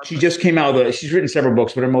think I know her. She just came out with she's written several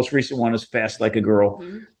books, but her most recent one is Fast Like a Girl.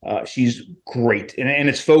 She's great. And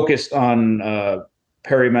it's focused on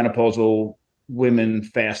perimenopausal women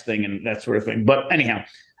fasting and that sort of thing. But anyhow,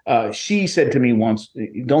 she said to me once,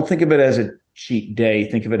 don't think of it as a cheat day,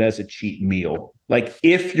 think of it as a cheat meal. Like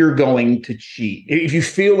if you're going to cheat, if you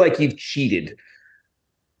feel like you've cheated,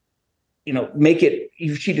 make it,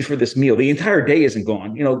 you've cheated for this meal. The entire day isn't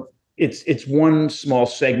gone. It's one small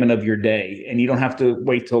segment of your day, and you don't have to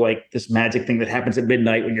wait till like this magic thing that happens at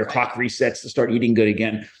midnight when your clock resets to start eating good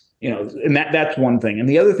again. And that's one thing. And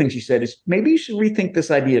the other thing she said is maybe you should rethink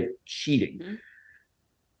this idea of cheating.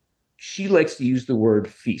 She likes to use the word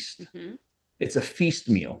feast. It's a feast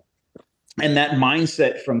meal. And that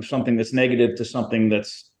mindset from something that's negative to something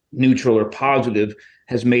that's neutral or positive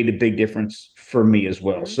has made a big difference for me as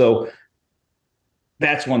well. So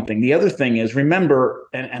that's one thing. The other thing is, remember,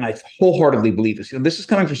 and I wholeheartedly believe this, this is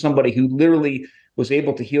coming from somebody who literally was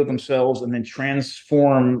able to heal themselves and then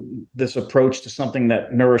transform this approach to something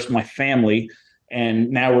that nourished my family. And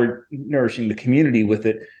now we're nourishing the community with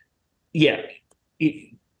it. Yeah.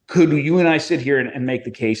 Could you and I sit here and make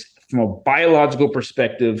the case from a biological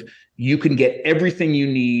perspective, you can get everything you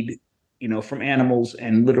need, from animals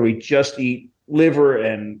and literally just eat liver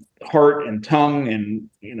and heart and tongue and,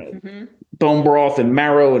 bone broth and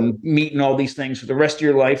marrow and meat and all these things for the rest of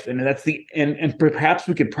your life. And that's and perhaps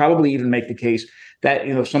we could probably even make the case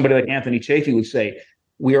that, somebody like Anthony Chaffee would say,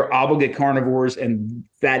 we are obligate carnivores and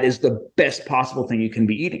that is the best possible thing you can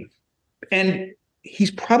be eating. And he's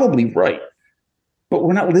probably right, but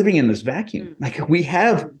we're not living in this vacuum. Like we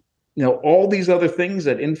have, all these other things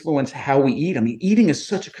that influence how we eat. I mean, eating is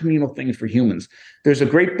such a communal thing for humans. There's a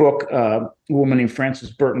great book a woman named Frances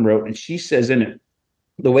Burton wrote, and she says in it,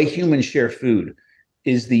 the way humans share food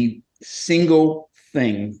is the single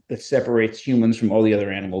thing that separates humans from all the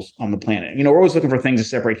other animals on the planet. We're always looking for things to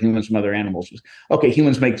separate humans from other animals. Okay,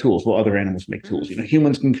 humans make tools, well, other animals make tools.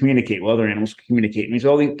 Humans can communicate, well, other animals can communicate. And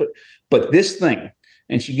all these, but this thing,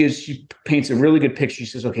 and she paints a really good picture. She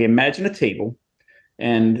says, okay, imagine a table,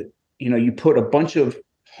 and you put a bunch of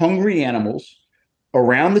hungry animals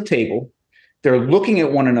around the table. They're looking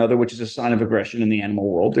at one another, which is a sign of aggression in the animal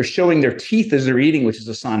world. They're showing their teeth as they're eating, which is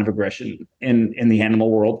a sign of aggression in the animal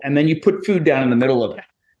world. And then you put food down in the middle of it.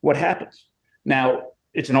 What happens? Now,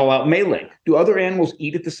 it's an all-out melee. Do other animals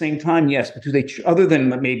eat at the same time? Yes. But do they, other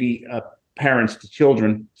than maybe parents to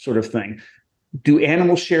children sort of thing, do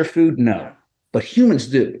animals share food? No. But humans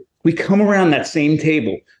do. We come around that same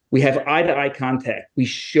table. We have eye-to-eye contact. We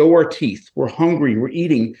show our teeth. We're hungry. We're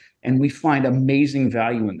eating. And we find amazing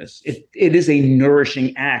value in this. It is a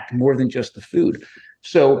nourishing act more than just the food.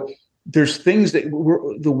 So there's things that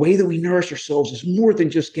the way that we nourish ourselves is more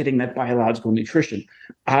than just getting that biological nutrition.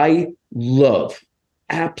 I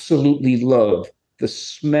absolutely love the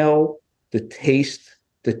smell, the taste,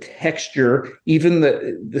 the texture, even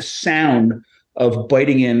the sound of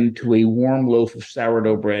biting into a warm loaf of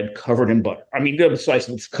sourdough bread covered in butter. I mean,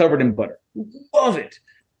 it's covered in butter. Love it.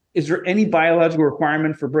 Is there any biological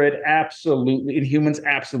requirement for bread? Absolutely. In humans,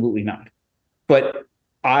 absolutely not. But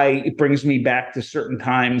it brings me back to certain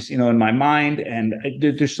times, in my mind, and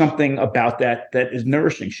there's something about that is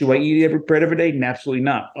nourishing. Should I eat bread every day? Absolutely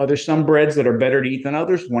not. Are there some breads that are better to eat than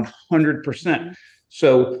others? 100%.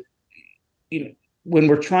 So, when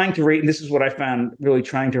we're trying to raise, and this is what I found really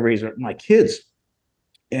trying to raise my kids,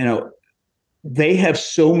 they have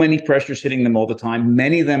so many pressures hitting them all the time.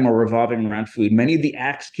 Many of them are revolving around food. Many of the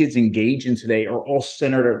acts kids engage in today are all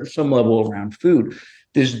centered at some level around food.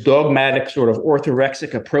 This dogmatic sort of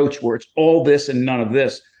orthorexic approach where it's all this and none of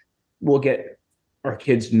this will get our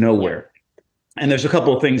kids nowhere. And there's a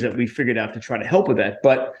couple of things that we figured out to try to help with that.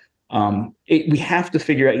 But we have to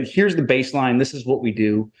figure out, here's the baseline. This is what we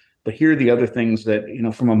do. But here are the other things that,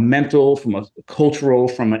 from a mental, from a cultural,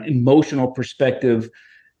 from an emotional perspective,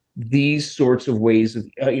 these sorts of ways of,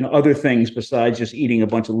 other things besides just eating a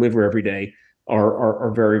bunch of liver every day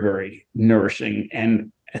are very, very nourishing,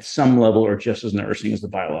 and at some level are just as nourishing as the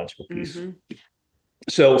biological piece.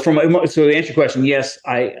 So to answer your question, yes,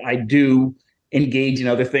 I do engage in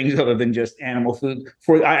other things other than just animal food.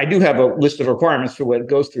 I do have a list of requirements for what it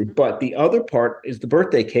goes through, but the other part is the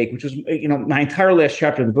birthday cake, which was, my entire last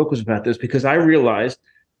chapter of the book was about this, because I realized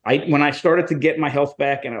When I started to get my health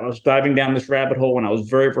back and I was diving down this rabbit hole and I was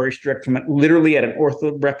very, very strict from it, literally at an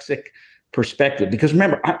orthorexic perspective. Because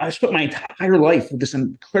remember, I spent my entire life with this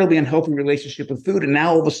incredibly unhealthy relationship with food. And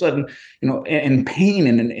now all of a sudden, and pain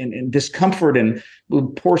and discomfort and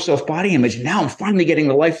poor self-body image. Now I'm finally getting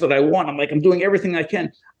the life that I want. I'm doing everything I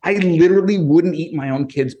can. I literally wouldn't eat my own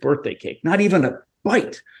kid's birthday cake, not even a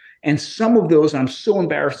bite. And some of those, and I'm so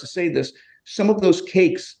embarrassed to say this, some of those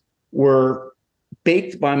cakes were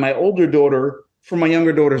baked by my older daughter for my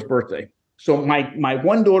younger daughter's birthday. So my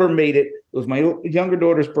one daughter made it. It was my younger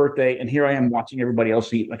daughter's birthday, and here I am watching everybody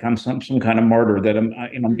else eat like I'm some kind of martyr that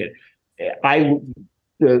I'm getting.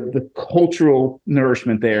 The cultural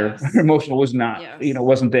nourishment there, yes. Emotional was not, yes.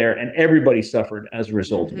 Wasn't there, and everybody suffered as a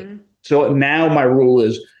result of it. So now my rule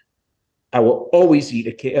is, I will always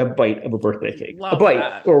eat a bite of a birthday cake, love a bite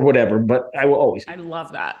that. Or whatever, but I will always. I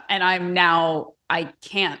love that. And I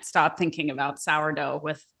can't stop thinking about sourdough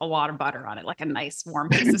with a lot of butter on it, like a nice warm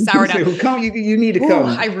piece of sourdough. You need to come.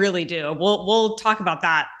 I really do. We'll talk about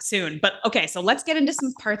that soon. But okay, so let's get into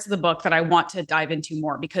some parts of the book that I want to dive into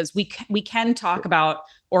more, because we can talk about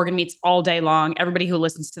organ meats all day long. Everybody who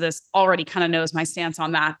listens to this already kind of knows my stance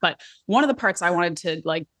on that. But one of the parts I wanted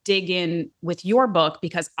to dig in with your book,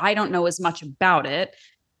 because I don't know as much about it,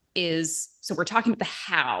 is, so we're talking about the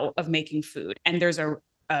how of making food. And there's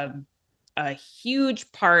a huge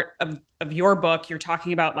part of your book. You're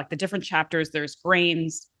talking about the different chapters. There's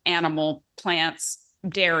grains, animal, plants,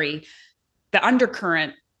 dairy. The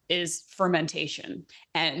undercurrent is fermentation.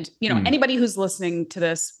 And, anybody who's listening to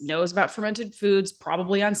this knows about fermented foods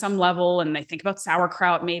probably on some level. And they think about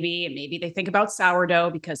sauerkraut maybe, and maybe they think about sourdough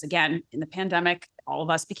because, again, in the pandemic, all of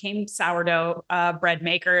us became sourdough bread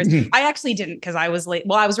makers. I actually didn't, because I was late.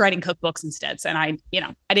 Well, I was writing cookbooks instead. And I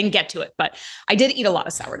didn't get to it, but I did eat a lot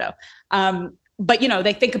of sourdough. But,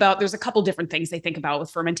 they think about, there's a couple different things they think about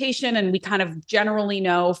with fermentation. And we kind of generally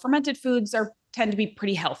know fermented foods tend to be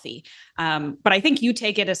pretty healthy. But I think you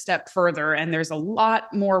take it a step further, and there's a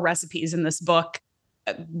lot more recipes in this book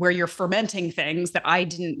where you're fermenting things that I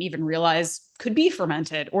didn't even realize could be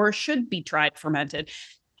fermented or should be tried fermented.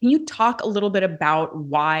 Can you talk a little bit about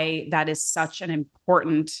why that is such an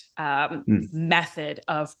important method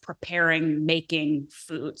of making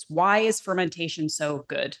foods? Why is fermentation so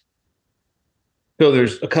good? So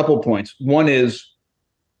there's a couple of points. One is,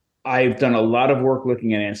 I've done a lot of work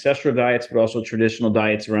looking at ancestral diets, but also traditional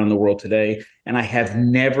diets around the world today. And I have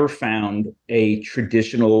never found a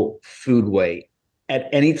traditional food way at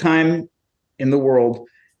any time in the world,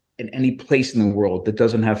 in any place in the world, that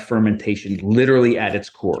doesn't have fermentation literally at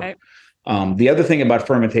its core. Okay. The other thing about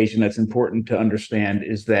fermentation that's important to understand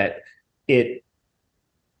is that it's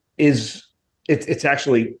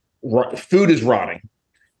actually, food is rotting,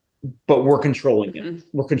 but we're controlling it. Mm-hmm.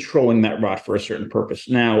 We're controlling that rot for a certain purpose.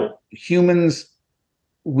 Now, humans,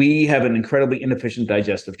 we have an incredibly inefficient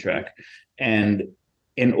digestive tract. And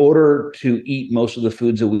in order to eat most of the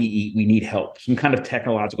foods that we eat, we need help, some kind of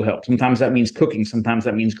technological help. Sometimes that means cooking. Sometimes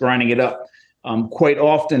that means grinding it up. Quite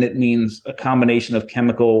often it means a combination of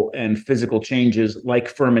chemical and physical changes like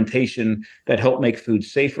fermentation that help make food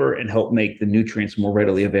safer and help make the nutrients more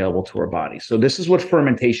readily available to our body. So this is what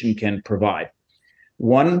fermentation can provide.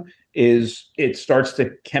 One is it starts to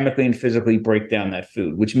chemically and physically break down that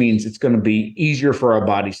food, which means it's going to be easier for our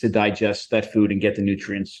bodies to digest that food and get the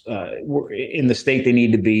nutrients in the state they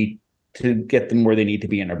need to be, to get them where they need to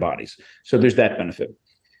be in our bodies. So there's that benefit.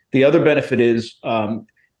 The other benefit is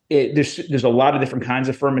there's a lot of different kinds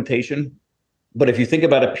of fermentation. But if you think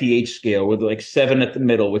about a pH scale with 7 at the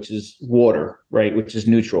middle, which is water, right, which is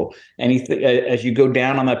neutral, and as you go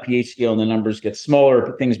down on that pH scale and the numbers get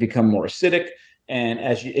smaller, things become more acidic. And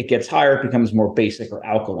as it gets higher, it becomes more basic or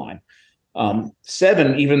alkaline.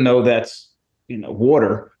 7, even though that's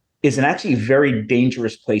water, is an actually very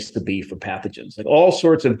dangerous place to be for pathogens. All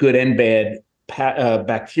sorts of good and bad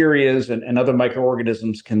bacterias and other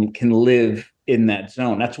microorganisms can live in that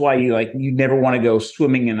zone. That's why you never want to go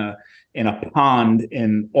swimming in a pond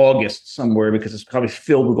in August somewhere, because it's probably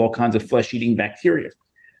filled with all kinds of flesh-eating bacteria.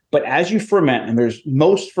 But as you ferment, and there's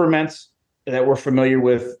most ferments that we're familiar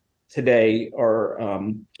with today are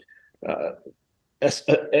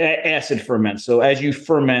acid ferments. So as you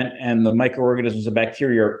ferment and the microorganisms and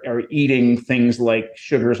bacteria are eating things like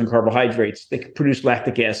sugars and carbohydrates, they can produce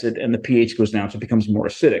lactic acid and the pH goes down, so it becomes more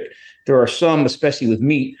acidic. There are some, especially with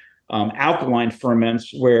meat, alkaline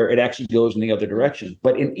ferments where it actually goes in the other direction.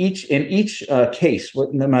 But in each case,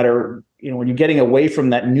 no matter, when you're getting away from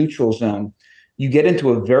that neutral zone, you get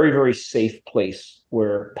into a very, very safe place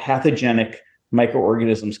where pathogenic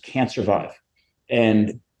microorganisms can't survive.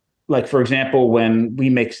 And like, for example, when we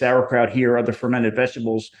make sauerkraut here, other fermented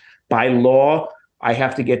vegetables, by law, I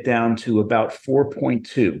have to get down to about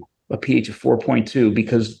 4.2, a pH of 4.2,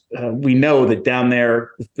 because we know that down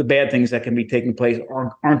there, the bad things that can be taking place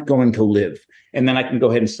aren't going to live. And then I can go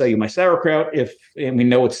ahead and sell you my sauerkraut and we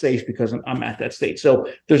know it's safe because I'm at that state. So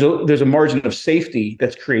there's a margin of safety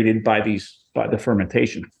that's created by the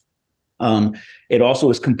fermentation. It also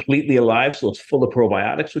is completely alive, so it's full of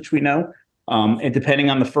probiotics, which we know. And depending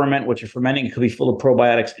on the ferment, what you're fermenting, it could be full of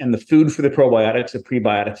probiotics, and the food for the probiotics, the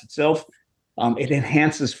prebiotics itself, it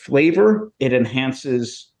enhances flavor, it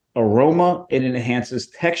enhances aroma, it enhances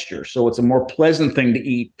texture. So it's a more pleasant thing to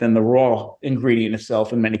eat than the raw ingredient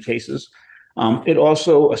itself in many cases. It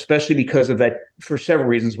also, especially because of that, for several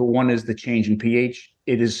reasons, but one is the change in pH.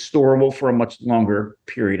 It is storable for a much longer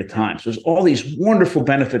period of time. So there's all these wonderful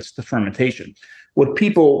benefits to fermentation. What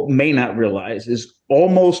people may not realize is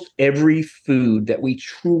almost every food that we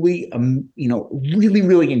truly, really,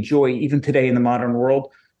 really enjoy, even today in the modern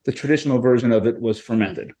world, the traditional version of it was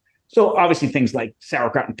fermented. So obviously things like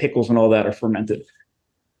sauerkraut and pickles and all that are fermented.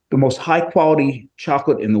 The most high quality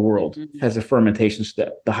chocolate in the world has a fermentation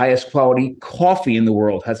step. The highest quality coffee in the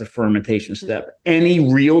world has a fermentation step.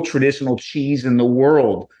 Any real traditional cheese in the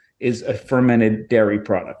world is a fermented dairy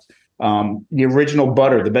product. The original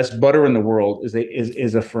butter, the best butter in the world,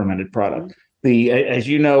 is a fermented product. As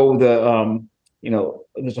you know,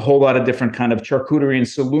 there's a whole lot of different kind of charcuterie and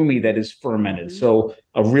salumi that is fermented. So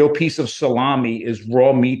a real piece of salami is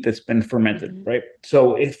raw meat that's been fermented, right?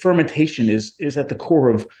 So fermentation is at the core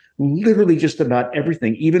of literally just about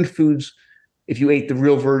everything, even foods. If you ate the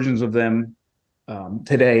real versions of them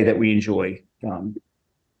today that we enjoy,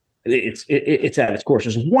 it's at its core.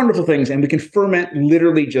 There's wonderful things, and we can ferment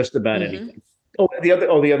literally just about anything.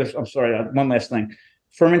 I'm sorry, one last thing.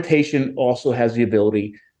 Fermentation also has the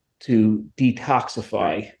ability to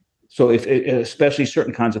detoxify. So especially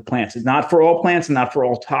certain kinds of plants, it's not for all plants and not for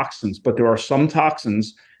all toxins, but there are some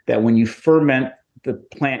toxins that when you ferment the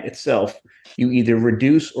plant itself, you either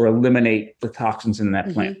reduce or eliminate the toxins in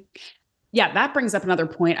that plant. Yeah, that brings up another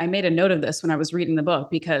point. I made a note of this when I was reading the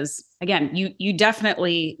book, because again, you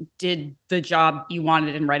definitely did the job you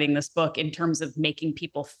wanted in writing this book in terms of making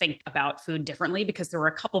people think about food differently, because there were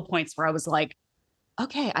a couple points where I was like,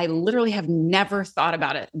 okay, I literally have never thought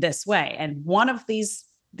about it this way. And one of these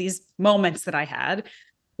moments that I had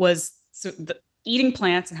was eating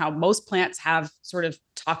plants and how most plants have sort of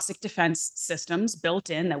toxic defense systems built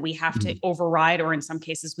in that we have to override, or in some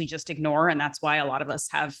cases we just ignore. And that's why a lot of us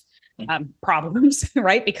have problems,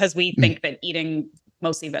 right? Because we think that eating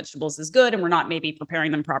mostly vegetables is good and we're not maybe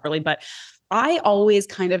preparing them properly. But I always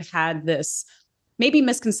kind of had this maybe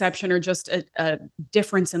misconception or just a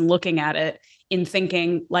difference in looking at it, in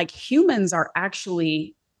thinking like humans are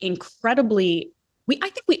actually incredibly, I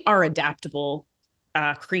think we are adaptable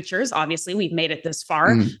creatures. Obviously, we've made it this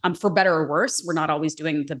far, for better or worse. We're not always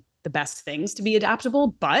doing the best things to be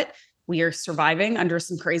adaptable, but we are surviving under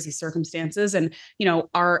some crazy circumstances. And,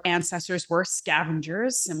 our ancestors were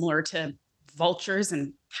scavengers, similar to vultures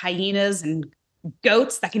and hyenas and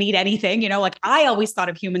goats that can eat anything. Like I always thought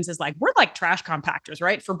of humans as like, we're like trash compactors,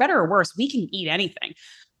 right? For better or worse, we can eat anything.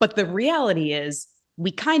 But the reality is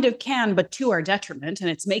we kind of can, but to our detriment, and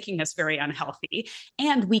it's making us very unhealthy.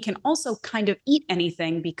 And we can also kind of eat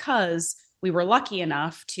anything because we were lucky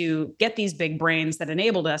enough to get these big brains that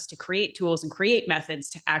enabled us to create tools and create methods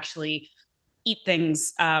to actually eat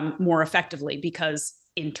things more effectively, because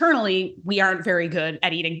internally we aren't very good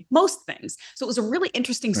at eating most things. So it was a really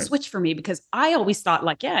interesting switch for me, because I always thought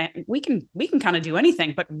like, yeah, we can kind of do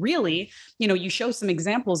anything. But really, you show some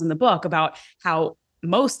examples in the book about how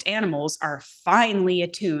most animals are finely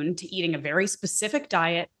attuned to eating a very specific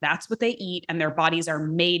diet. That's what they eat, and their bodies are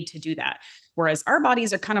made to do that. Whereas our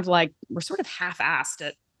bodies are kind of like, we're sort of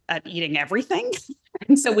half-assed at eating everything.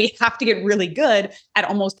 And so we have to get really good at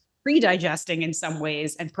almost pre-digesting in some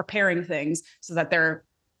ways and preparing things so that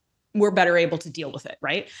we're better able to deal with it,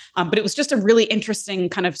 right? But it was just a really interesting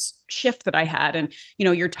kind of shift that I had. And,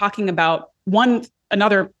 you're talking about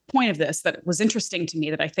another point of this that was interesting to me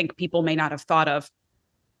that I think people may not have thought of.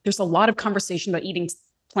 There's a lot of conversation about eating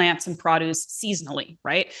plants and produce seasonally,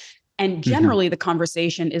 right? And generally the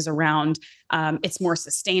conversation is around it's more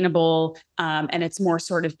sustainable, and it's more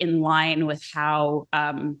sort of in line with how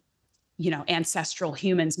ancestral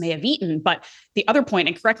humans may have eaten. But the other point,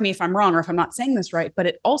 and correct me if I'm wrong or if I'm not saying this right, but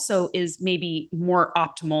it also is maybe more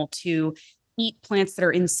optimal to eat plants that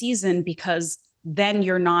are in season, because then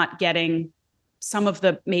you're not getting some of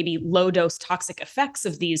the maybe low dose toxic effects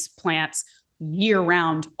of these plants year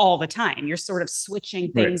round all the time. You're sort of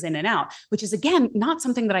switching things in and out, which is, again, not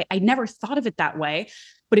something that I never thought of it that way.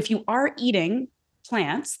 But if you are eating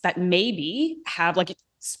plants that maybe have like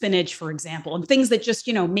spinach, for example, and things that just,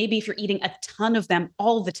 maybe if you're eating a ton of them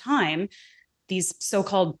all the time, these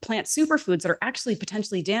so-called plant superfoods that are actually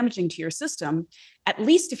potentially damaging to your system, at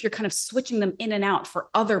least if you're kind of switching them in and out for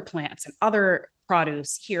other plants and other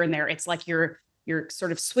produce here and there, it's like you're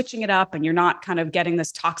sort of switching it up and you're not kind of getting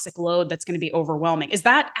this toxic load that's going to be overwhelming. Is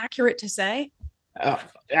that accurate to say? Uh,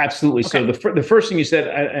 Absolutely. Okay. So the first thing you said,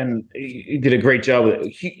 and you did a great job with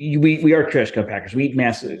it. We are trash compactors. We eat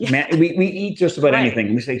massive. Yeah. We eat just about Right.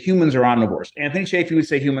 anything. We say humans are omnivores. Anthony Chaffee would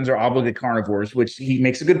say humans are obligate carnivores, which he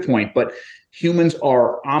makes a good point. But humans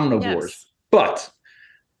are omnivores, Yes. but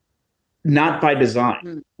not by design.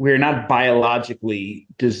 Mm. We're not biologically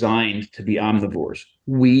designed to be omnivores.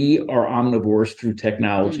 We are omnivores through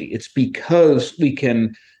technology. It's because we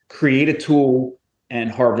can create a tool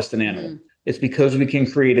and harvest an animal. It's because we can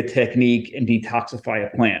create a technique and detoxify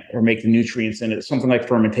a plant or make the nutrients in it, something like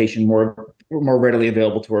fermentation, more readily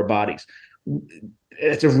available to our bodies.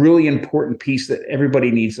 It's a really important piece that everybody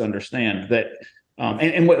needs to understand that.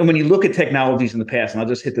 And when you look at technologies in the past, and I'll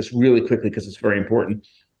just hit this really quickly because it's very important.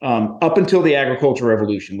 Up until the agricultural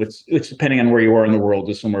revolution, which depending on where you are in the world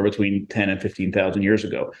is somewhere between 10 and 15,000 years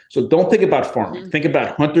ago. So don't think about farming. Think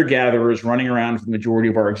about hunter-gatherers running around for the majority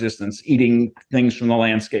of our existence, eating things from the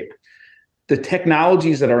landscape. The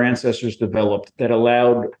technologies that our ancestors developed that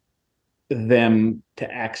allowed them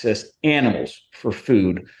to access animals for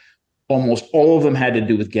food, almost all of them had to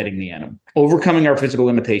do with getting the animal, overcoming our physical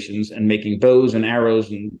limitations and making bows and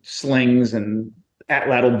arrows and slings and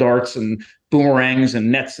atlatl darts and boomerangs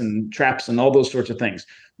and nets and traps and all those sorts of things.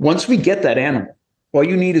 Once we get that animal, all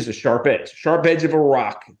you need is a sharp edge of a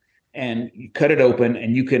rock, and you cut it open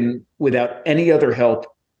and you can, without any other help,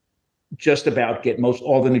 just about get most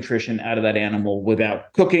all the nutrition out of that animal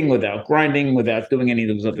without cooking, without grinding, without doing any of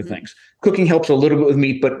those other things. Cooking helps a little bit with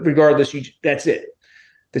meat, but regardless, that's it.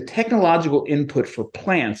 The technological input for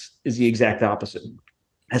plants is the exact opposite.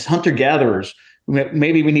 As hunter-gatherers,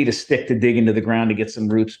 maybe we need a stick to dig into the ground to get some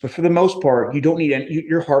roots, but for the most part, you don't need any.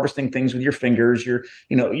 You're harvesting things with your fingers.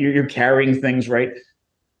 You're carrying things, right?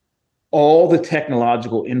 All the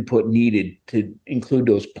technological input needed to include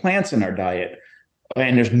those plants in our diet,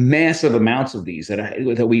 and there's massive amounts of these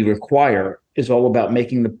that we require, is all about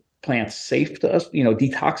making the plants safe to us,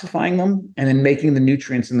 detoxifying them, and then making the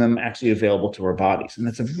nutrients in them actually available to our bodies. And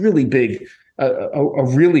that's a really big, a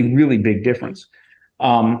really, really big difference.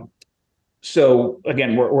 So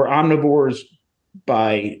again, we're omnivores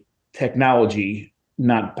by technology,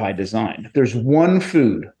 not by design. There's one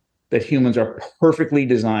food that humans are perfectly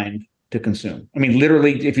designed to consume. I mean,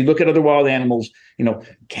 literally, if you look at other wild animals,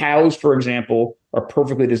 cows, for example, are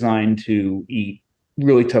perfectly designed to eat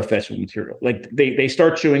really tough vegetable material. Like they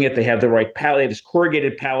start chewing it, they have the right palate, they have this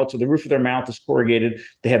corrugated palate, so the roof of their mouth is corrugated.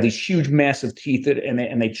 They have these huge, massive teeth,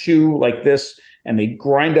 and they chew like this, and they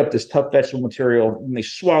grind up this tough vegetable material, and they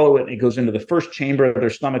swallow it, and it goes into the first chamber of their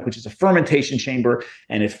stomach, which is a fermentation chamber,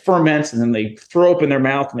 and it ferments, and then they throw up in their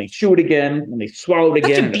mouth, and they chew it again, and they swallow it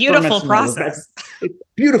again. Such a beautiful process. It's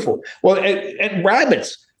beautiful. Well, and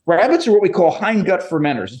rabbits are what we call hindgut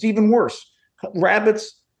fermenters. It's even worse.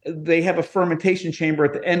 Rabbits, they have a fermentation chamber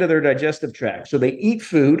at the end of their digestive tract. So they eat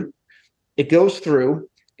food, it goes through,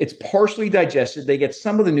 it's partially digested, they get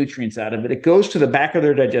some of the nutrients out of it, it goes to the back of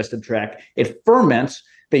their digestive tract, it ferments,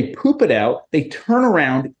 they poop it out, they turn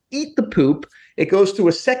around, eat the poop, it goes through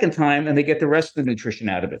a second time, and they get the rest of the nutrition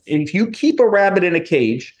out of it. And if you keep a rabbit in a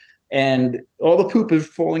cage and all the poop is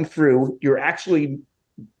falling through, you're actually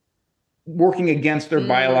working against their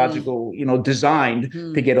biological, design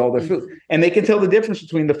to get all their food. And they can tell the difference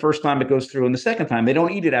between the first time it goes through and the second time. They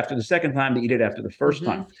don't eat it after the second time, they eat it after the first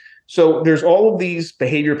time. So there's all of these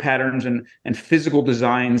behavior patterns and physical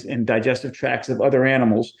designs and digestive tracts of other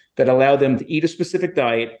animals that allow them to eat a specific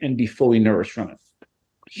diet and be fully nourished from it.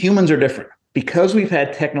 Humans are different. Because we've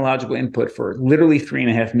had technological input for literally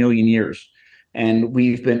 3.5 million years, and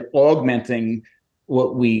we've been augmenting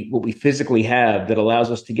what we physically have that allows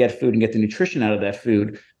us to get food and get the nutrition out of that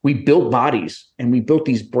food. We built bodies and we built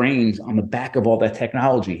these brains on the back of all that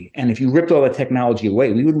technology. And if you ripped all that technology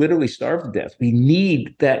away, we would literally starve to death. We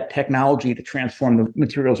need that technology to transform the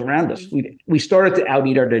materials around us. We started to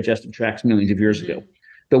out-eat our digestive tracts millions of years ago.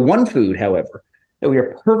 The one food, however, that we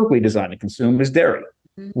are perfectly designed to consume is dairy.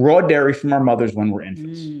 Raw dairy from our mothers when we're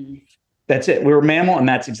infants. That's it. We're a mammal, and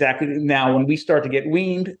that's exactly. Now, when we start to get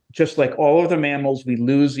weaned, just like all other mammals, we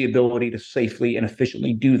lose the ability to safely and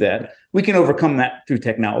efficiently do that. We can overcome that through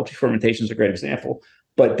technology. Fermentation is a great example.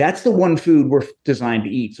 But that's the one food we're designed to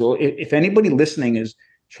eat. So if anybody listening is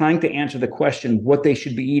trying to answer the question what they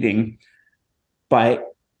should be eating by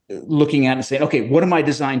looking at it and saying, okay, what am I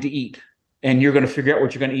designed to eat? And you're going to figure out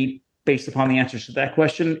what you're going to eat based upon the answers to that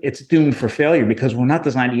question. It's doomed for failure because we're not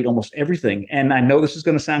designed to eat almost everything. And I know this is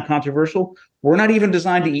going to sound controversial. We're not even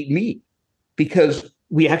designed to eat meat because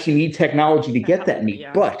we actually need technology to get that meat.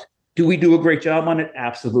 Yeah. But do we do a great job on it?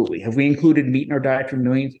 Absolutely. Have we included meat in our diet for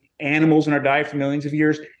millions, animals in our diet for millions of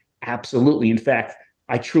years? Absolutely. In fact,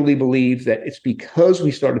 I truly believe that it's because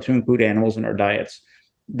we started to include animals in our diets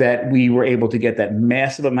that we were able to get that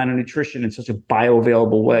massive amount of nutrition in such a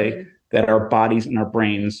bioavailable way that our bodies and our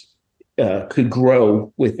brains could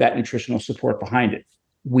grow with that nutritional support behind it.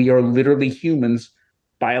 We are literally humans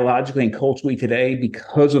biologically and culturally today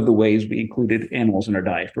because of the ways we included animals in our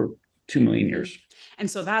diet for 2 million years. And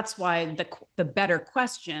so that's why the better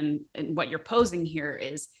question and what you're posing here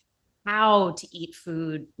is how to eat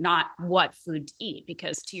food, not what food to eat.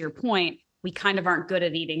 Because to your point, we kind of aren't good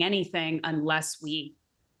at eating anything unless we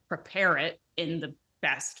prepare it in the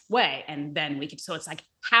best way. And then we could, so it's like,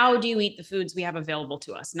 how do you eat the foods we have available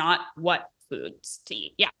to us, not what foods to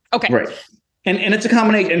eat? Yeah. Okay. Right. And it's a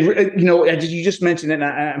combination. And you just mentioned it. And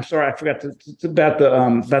I'm sorry, I forgot about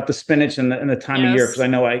the spinach and the time of year, because I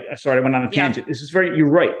know I went on a tangent. This is you're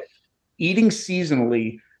right. Eating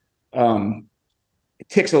seasonally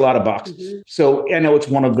ticks a lot of boxes. So I know it's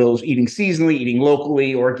one of those: eating seasonally, eating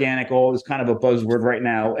locally, organic, all is kind of a buzzword right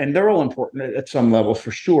now, and they're all important at some level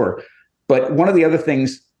for sure. But one of the other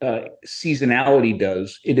things seasonality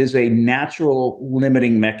does, it is a natural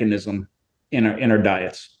limiting mechanism in our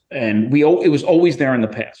diets. And it was always there in the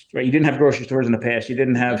past, right? You didn't have grocery stores in the past. You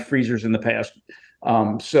didn't have freezers in the past.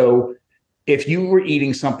 So if you were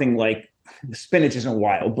eating something like spinach isn't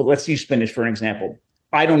wild, but let's use spinach for an example.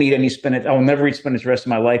 I don't eat any spinach. I will never eat spinach the rest of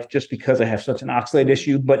my life just because I have such an oxalate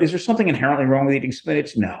issue. But is there something inherently wrong with eating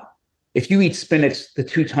spinach? No. If you eat spinach the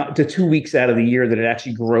 2 weeks out of the year that it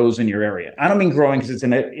actually grows in your area, I don't mean growing because it's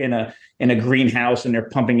in a greenhouse and they're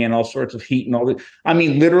pumping in all sorts of heat and all that. I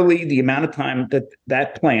mean literally the amount of time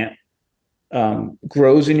that plant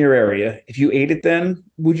grows in your area. If you ate it, then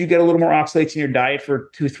would you get a little more oxalates in your diet for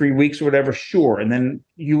 2-3 weeks or whatever? Sure. And then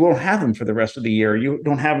you won't have them for the rest of the year. You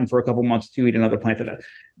don't have them for a couple months to eat another plant.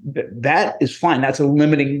 That is fine. That's a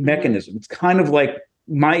limiting mechanism. It's kind of like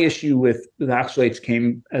my issue with oxalates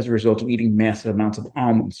came as a result of eating massive amounts of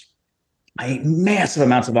almonds. I ate massive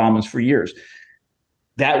amounts of almonds for years.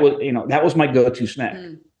 That was my go-to snack.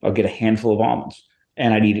 I'll get a handful of almonds.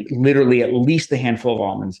 And I'd eat literally at least a handful of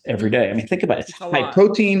almonds every day. I mean, think about it. It's high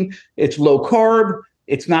protein. It's low carb.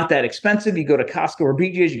 It's not that expensive. You go to Costco or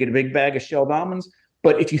BJ's, you get a big bag of shelled almonds.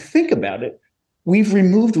 But if you think about it, we've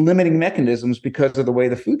removed limiting mechanisms because of the way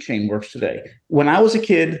the food chain works today. When I was a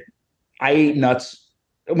kid, I ate nuts.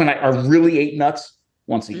 When I really ate nuts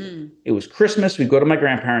once a year. It was Christmas. We'd go to my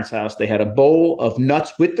grandparents' house. They had a bowl of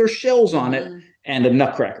nuts with their shells on it and a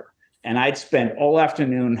nutcracker. And I'd spend all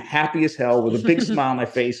afternoon happy as hell with a big smile on my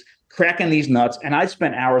face, cracking these nuts. And I'd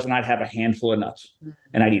spend hours and I'd have a handful of nuts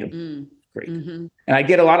and I'd eat them. Great. And I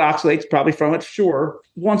get a lot of oxalates probably from it, sure,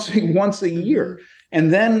 once a year.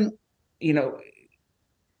 And then,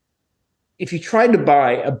 if you tried to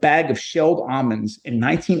buy a bag of shelled almonds in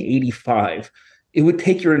 1985, it would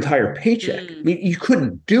take your entire paycheck. I mean, you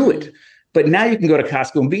couldn't do it. But now you can go to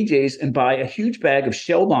Costco and BJ's and buy a huge bag of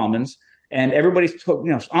shelled almonds. And everybody's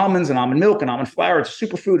talking, almonds and almond milk and almond flour. It's a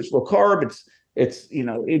superfood. It's low carb. It's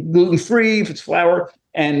gluten free. If it's flour,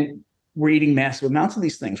 and we're eating massive amounts of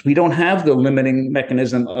these things. We don't have the limiting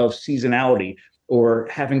mechanism of seasonality or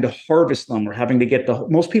having to harvest them or having to get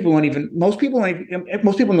most people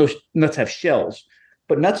know nuts have shells,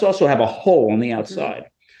 but nuts also have a hull on the outside.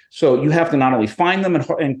 So you have to not only find them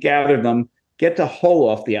and gather them, get the hull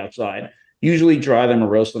off the outside, usually dry them or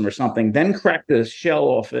roast them or something, then crack the shell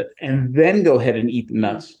off it, and then go ahead and eat the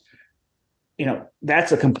nuts.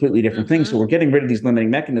 That's a completely different thing. So we're getting rid of these limiting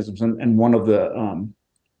mechanisms. And one of the,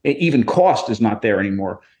 even cost is not there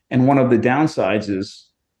anymore. And one of the downsides is,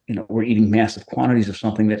 we're eating massive quantities of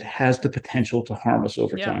something that has the potential to harm us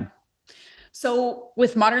over time. So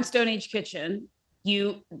with Modern Stone Age Kitchen,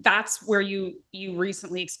 that's where you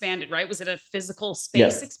recently expanded, right? Was it a physical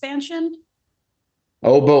space expansion?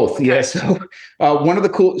 Oh, both. Okay. Yeah. So one of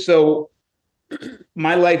the so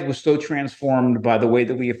my life was so transformed by the way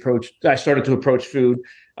that I started to approach food.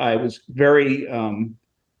 I was very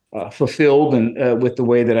fulfilled and with the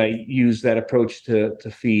way that I used that approach to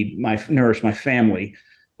nourish my family.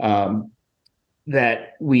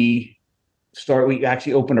 That we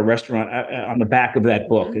actually opened a restaurant on the back of that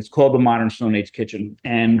book. It's called the Modern Stone Age Kitchen.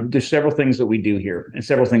 And there's several things that we do here and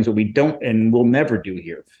several things that we don't and will never do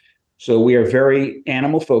here. So we are very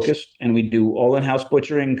animal focused, and we do all in-house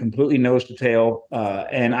butchering, completely nose to tail.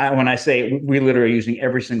 When I say we literally are using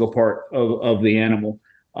every single part of the animal.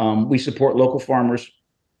 We support local farmers.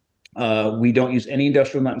 We don't use any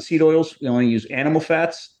industrial nut and seed oils. We only use animal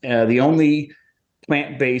fats. The only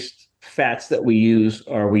plant-based fats that we use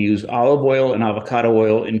olive oil and avocado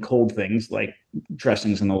oil in cold things like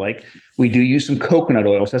dressings and the like. We do use some coconut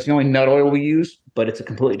oil. So that's the only nut oil we use, but it's a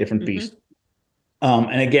completely different beast.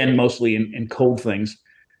 And again, mostly in cold things.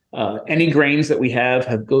 Any grains that we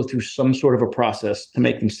have go through some sort of a process to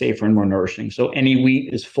make them safer and more nourishing. So any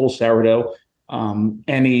wheat is full sourdough.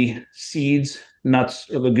 Any seeds,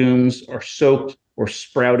 nuts, or legumes are soaked or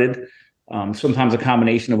sprouted. Sometimes a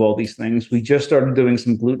combination of all these things. We just started doing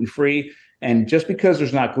some gluten-free, and just because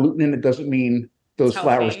there's not gluten in it doesn't mean those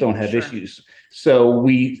flours don't have issues. So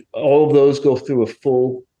all of those go through a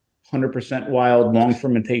full 100% wild, long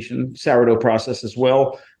fermentation sourdough process as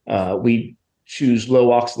well. We choose low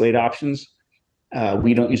oxalate options.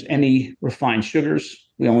 We don't use any refined sugars.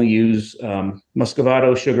 We only use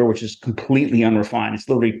muscovado sugar, which is completely unrefined. It's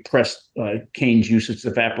literally pressed cane juice. It's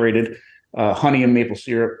evaporated, honey and maple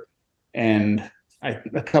syrup, and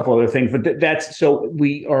a couple other things. But so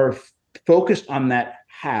we are focused on that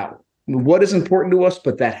how. I mean, what is important to us,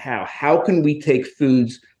 but that how. How can we take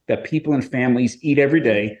foods that people and families eat every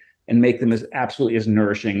day and make them as absolutely as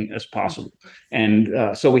nourishing as possible? And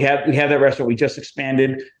so we have that restaurant. We just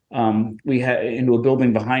expanded. We have into a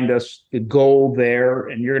building behind us. The goal there,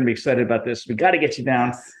 and you're going to be excited about this. We got to get you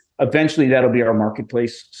down. Eventually, that'll be our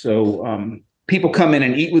marketplace. So people come in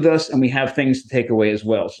and eat with us, and we have things to take away as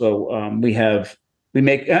well. So we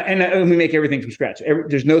make everything from scratch.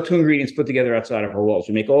 There's no two ingredients put together outside of our walls.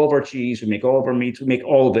 We make all of our cheese. We make all of our meats. We make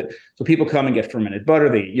all of it. So people come and get fermented butter.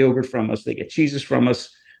 They get yogurt from us. They get cheeses from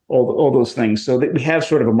us. All those things. So that we have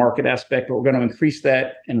sort of a market aspect, but we're going to increase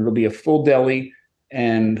that, and it'll be a full deli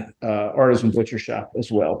and artisan butcher shop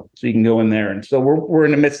as well. So you can go in there, and so we're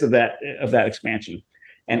in the midst of that expansion.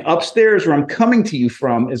 And upstairs, where I'm coming to you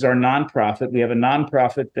from, is our nonprofit. We have a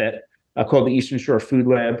nonprofit that called the Eastern Shore Food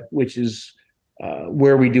Lab, which is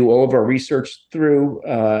where we do all of our research through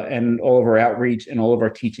and all of our outreach and all of our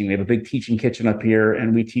teaching. We have a big teaching kitchen up here,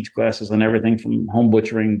 and we teach classes on everything from home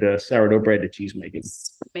butchering to sourdough bread to cheese making.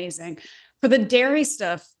 Amazing. For the dairy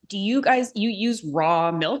stuff, do you use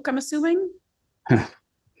raw milk, I'm assuming?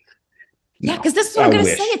 Yeah, because this is what I'm going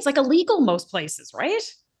to say. It's like illegal most places, right?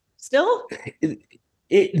 Still?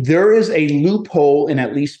 There is a loophole in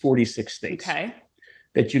at least 46 states. Okay.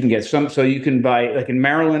 That you can get some, so you can buy, like in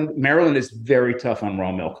Maryland is very tough on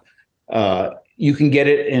raw milk. You can get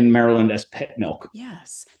it in Maryland as pet milk.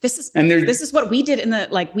 Yes, this is what we did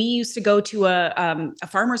we used to go to a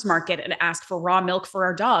farmer's market and ask for raw milk for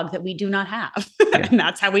our dog that we do not have, and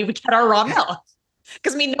that's how we would get our raw milk.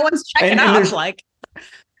 Because no one's checking out.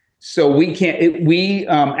 So we can't.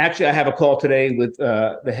 Actually, I have a call today with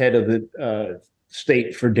the head of the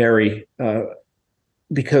state for dairy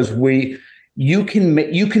because you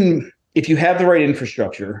can if you have the right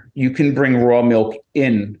infrastructure, you can bring raw milk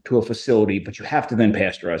in to a facility, but you have to then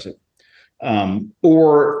pasteurize it.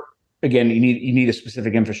 Or again, you need a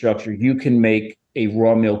specific infrastructure. You can make a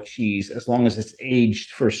raw milk cheese as long as it's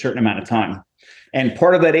aged for a certain amount of time. And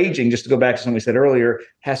part of that aging, just to go back to something we said earlier,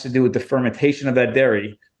 has to do with the fermentation of that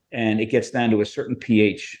dairy, and it gets down to a certain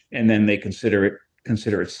pH, and then they consider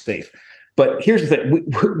it safe. But here's the thing: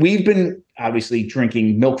 we've been obviously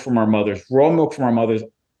drinking milk from our mothers, raw milk from our mothers,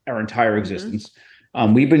 our entire existence.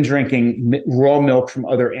 We've been drinking raw milk from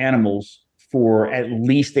other animals for at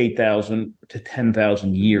least 8,000 to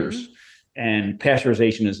 10,000 years. And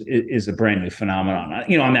pasteurization is a brand new phenomenon.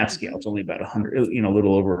 On that scale, it's only about 100, a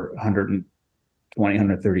little over 120,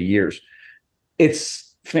 130 years.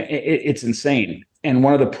 It's insane. And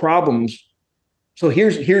one of the problems. So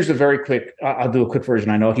here's a very quick. I'll do a quick version.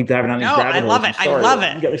 I know I keep diving on these rabbit holes. I love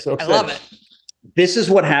it. You got me so excited. I love it. This is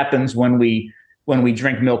what happens when we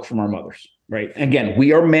drink milk from our mothers, right? Again,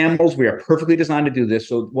 we are mammals. We are perfectly designed to do this.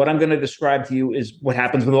 So what I'm going to describe to you is what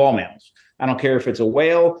happens with all mammals. I don't care if it's a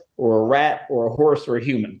whale or a rat or a horse or a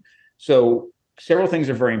human. So several things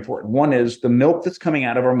are very important. One is the milk that's coming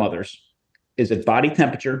out of our mothers is at body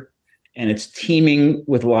temperature, and it's teeming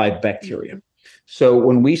with live bacteria. So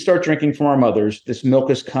when we start drinking from our mothers, this milk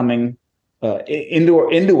is coming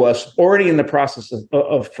into us already in the process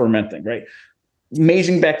of fermenting, right?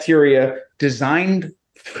 Amazing bacteria designed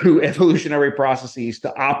through evolutionary processes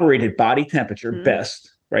to operate at body temperature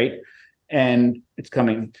best, right? And it's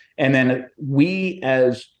coming. And then we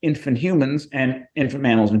as infant humans and infant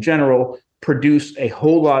mammals in general produce a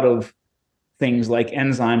whole lot of things like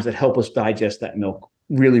enzymes that help us digest that milk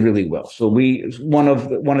really, really well. So one of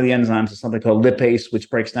the enzymes is something called lipase, which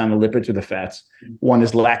breaks down the lipids or the fats. One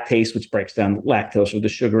is lactase, which breaks down lactose or the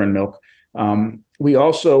sugar in milk. We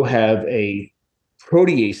also have a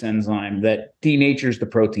protease enzyme that denatures the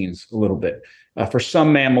proteins a little bit. For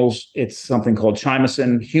some mammals, it's something called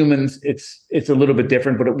chymosin. Humans, it's a little bit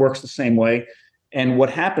different, but it works the same way. And what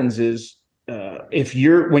happens is,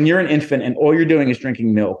 when you're an infant and all you're doing is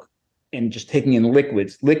drinking milk and just taking in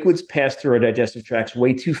liquids pass through our digestive tracts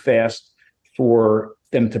way too fast for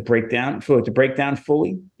them to break down,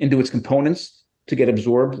 fully into its components to get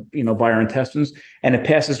absorbed, by our intestines, and it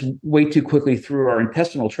passes way too quickly through our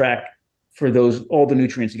intestinal tract for all the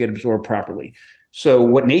nutrients to get absorbed properly. So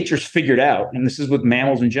what nature's figured out, and this is with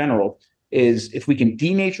mammals in general, is if we can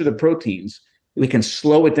denature the proteins, we can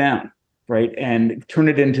slow it down, right, and turn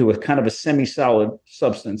it into a kind of a semi-solid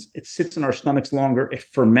substance. It sits in our stomachs longer. It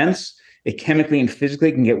ferments. It chemically and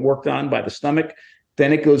physically can get worked on by the stomach.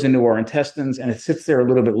 Then it goes into our intestines and it sits there a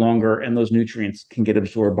little bit longer, and those nutrients can get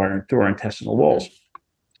absorbed through our intestinal walls.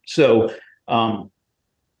 So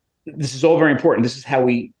this is all very important. This is how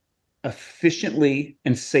we efficiently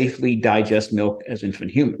and safely digest milk as infant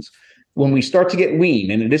humans. When we start to get wean,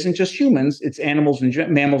 and it isn't just humans, it's animals and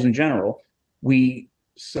mammals in general, we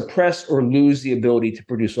suppress or lose the ability to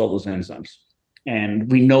produce all those enzymes,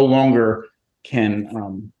 and we no longer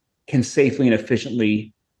can safely and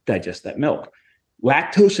efficiently digest that milk.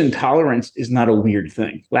 Lactose intolerance is not a weird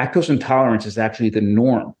thing. Lactose intolerance is actually the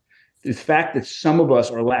norm. The fact that some of us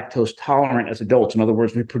are lactose tolerant as adults, in other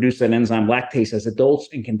words, we produce that enzyme lactase as adults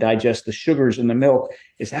and can digest the sugars in the milk,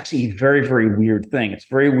 is actually a very, very weird thing. It's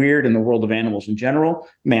very weird in the world of animals in general,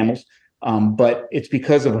 mammals, but it's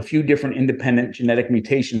because of a few different independent genetic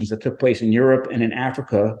mutations that took place in Europe and in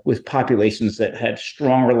Africa with populations that had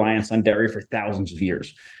strong reliance on dairy for thousands of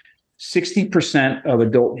years. 60% of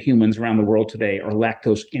adult humans around the world today are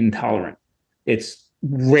lactose intolerant. It's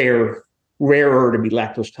rarer to be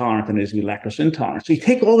lactose tolerant than it is to be lactose intolerant. So you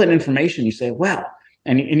take all that information, you say, wow.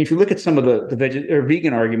 And if you look at some of the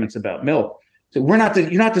vegan arguments about milk, so you're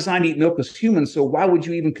not designed to eat milk as humans, so why would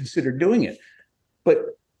you even consider doing it?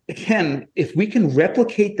 But again, if we can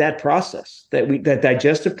replicate that process, that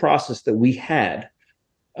digestive process that we had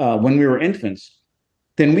when we were infants,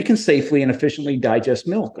 then we can safely and efficiently digest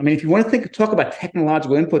milk. I mean, if you want to talk about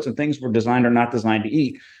technological inputs and things we're designed or not designed to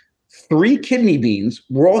eat, 3 kidney beans,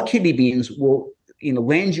 raw kidney beans, will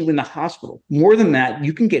land you in the hospital. More than that,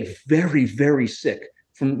 you can get very, very sick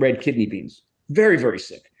from red kidney beans. Very, very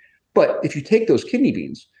sick. But if you take those kidney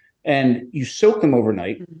beans and you soak them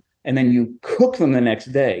overnight and then you cook them the next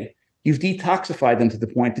day, you've detoxified them to the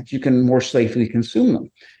point that you can more safely consume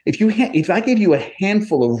them. If I gave you a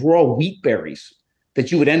handful of raw wheat berries that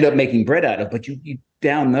you would end up making bread out of, but you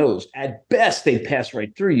down those, at best they'd pass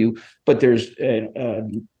right through you, but there's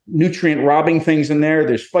nutrient robbing things in there.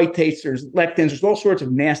 There's phytates, there's lectins, there's all sorts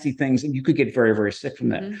of nasty things, and you could get very, very sick from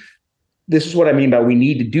that. This is what I mean by we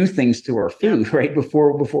need to do things to our food, right,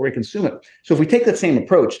 before we consume it. So if we take that same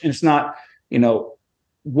approach, and it's not,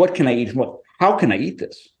 what can I eat? How can I eat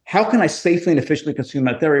this? How can I safely and efficiently consume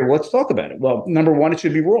that dairy? Well, let's talk about it. Well, number one, it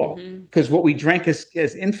should be raw, because what we drank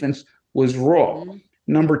as infants was raw.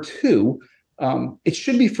 Number two, it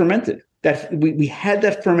should be fermented. That we had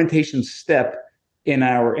that fermentation step in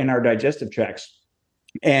our digestive tracts.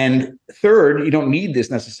 And third, you don't need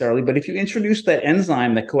this necessarily, but if you introduce that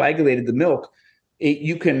enzyme that coagulated the milk,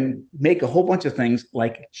 you can make a whole bunch of things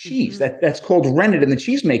like cheese. That's called rennet in the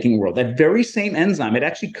cheese making world. That very same enzyme, it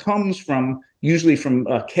actually comes usually from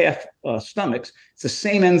calf stomachs. It's the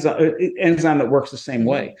same enzyme that works the same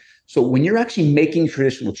way. So when you're actually making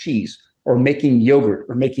traditional cheese or making yogurt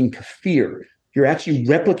or making kefir, you're actually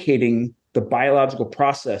replicating the biological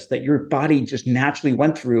process that your body just naturally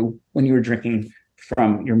went through when you were drinking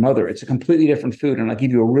from your mother. It's a completely different food. And I'll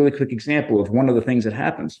give you a really quick example of one of the things that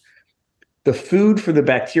happens. The food for the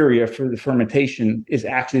bacteria for the fermentation is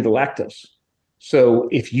actually the lactose. So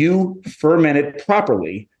if you ferment it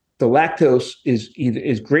properly, the lactose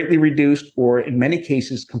is greatly reduced, or in many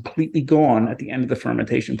cases completely gone at the end of the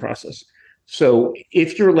fermentation process. So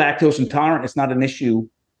if you're lactose intolerant, it's not an issue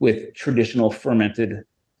with traditional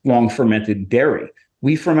long fermented dairy.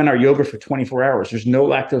 We ferment our yogurt for 24 hours. There's no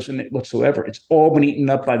lactose in it whatsoever. It's all been eaten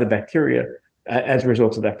up by the bacteria as a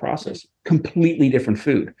result of that process. Completely different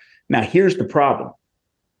food. Now, here's the problem.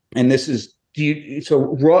 And this is,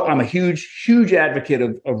 raw, I'm a huge, huge advocate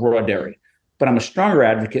of raw dairy, but I'm a stronger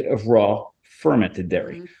advocate of raw fermented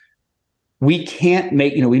dairy. We can't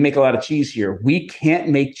make, we make a lot of cheese here. We can't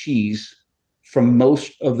make cheese from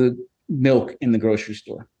most of the milk in the grocery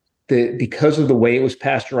store. because of the way it was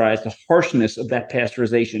pasteurized, the harshness of that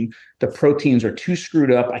pasteurization, the proteins are too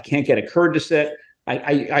screwed up. I can't get a curd to set.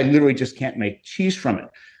 I literally just can't make cheese from it.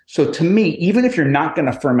 So to me, even if you're not going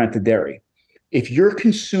to ferment the dairy, if you're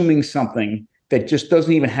consuming something that just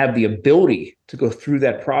doesn't even have the ability to go through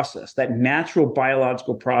that process, that natural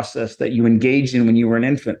biological process that you engaged in when you were an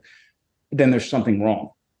infant, then there's something wrong.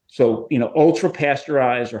 So, ultra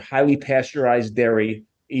pasteurized or highly pasteurized dairy,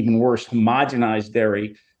 even worse, homogenized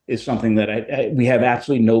dairy, is something that we have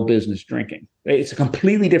absolutely no business drinking. It's a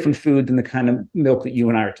completely different food than the kind of milk that you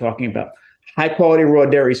and I are talking about. High quality raw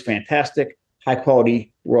dairy is fantastic. High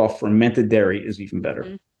quality raw fermented dairy is even better.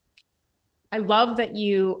 Mm-hmm. I love that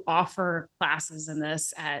you offer classes in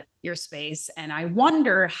this at your space. And I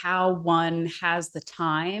wonder how one has the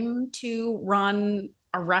time to run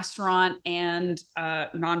a restaurant and a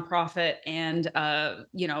nonprofit and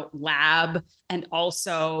lab, and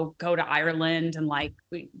also go to Ireland and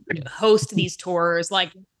host these tours.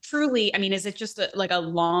 Like, truly, I mean, is it just a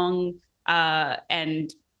long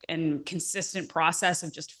and consistent process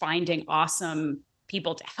of just finding awesome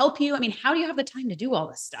people to help you? I mean, how do you have the time to do all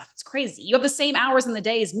this stuff? It's crazy. You have the same hours in the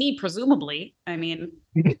day as me, presumably. I mean,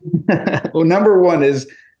 well, number one is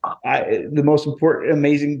the most important,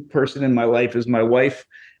 amazing person in my life is my wife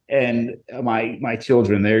and my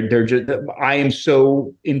children. They're just, I am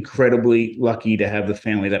so incredibly lucky to have the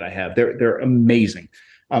family that I have. They're amazing.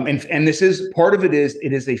 And this is part of it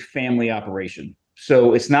is a family operation.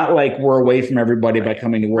 So it's not like we're away from everybody by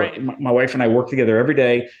coming to work. Right. My wife and I work together every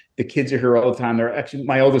day. The kids are here all the time. They're actually,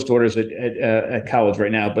 my oldest daughter's at college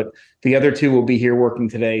right now, but the other two will be here working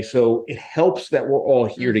today. So it helps that we're all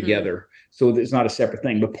here together. So it's not a separate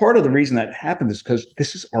thing. But part of the reason that happens is because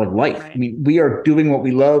this is our life. Right. I mean, we are doing what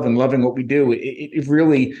we love and loving what we do. It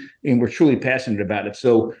really, and we're truly passionate about it.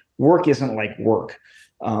 So work isn't like work.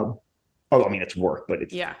 I mean, it's work, but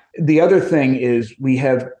it's, yeah. The other thing is we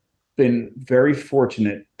have been very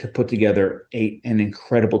fortunate to put together an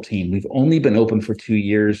incredible team. We've only been open for 2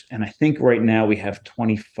 years, and I think right now we have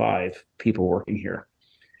 25 people working here.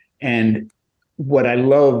 And what I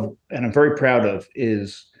love and I'm very proud of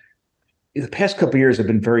is the past couple of years have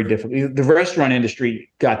been very difficult. The restaurant industry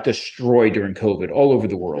got destroyed during COVID all over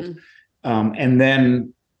the world. Mm-hmm. And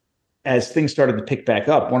then as things started to pick back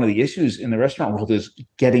up, one of the issues in the restaurant world is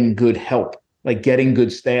getting good help, like getting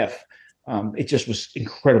good staff. It just was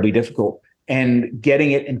incredibly difficult, and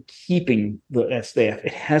getting it and keeping that staff.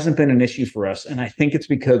 It hasn't been an issue for us. And I think it's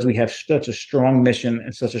because we have such a strong mission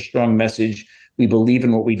and such a strong message. We believe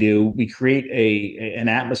in what we do. We create an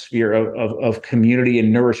atmosphere of community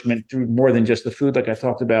and nourishment through more than just the food, like I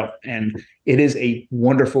talked about. And it is a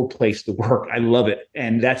wonderful place to work. I love it.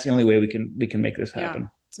 And that's the only way we can make this happen. Yeah,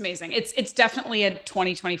 it's amazing. It's definitely a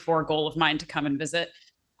 2024 goal of mine to come and visit.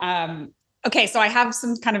 Okay, so I have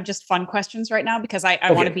some kind of just fun questions right now because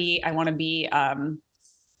I want to be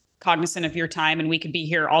cognizant of your time, and we could be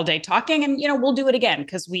here all day talking, and we'll do it again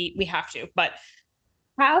because we have to. But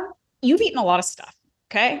you've eaten a lot of stuff,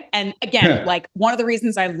 okay? And again, like, one of the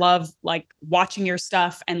reasons I love watching your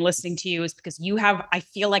stuff and listening to you is because you have, I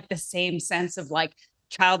feel like, the same sense of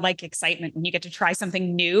childlike excitement when you get to try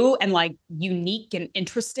something new and unique and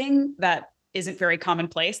interesting that isn't very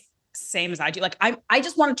commonplace. Same as I do. I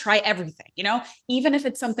just want to try everything, even if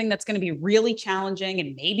it's something that's going to be really challenging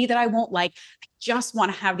and maybe that I won't like. I just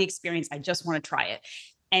want to have the experience. I just want to try it.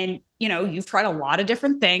 And, you've tried a lot of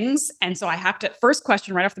different things. And so first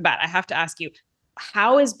question right off the bat, I have to ask you,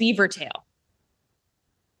 how is beaver tail?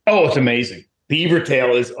 Oh, it's amazing. Beaver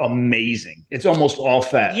tail is amazing. It's almost all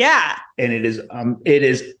fat. Yeah. And it is awesome.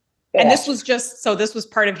 And this was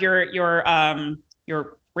part of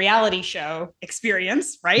your reality show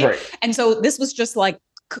experience, right? And so this was just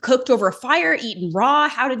cooked over a fire, eaten raw.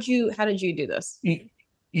 How did you do this?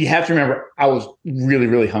 You have to remember, I was really,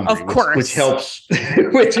 really hungry, of course, which helps,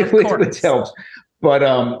 which helps. But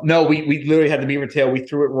no, we literally had the beaver tail. We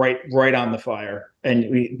threw it right on the fire,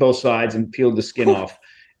 and both sides, and peeled the skin off.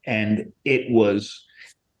 And it was,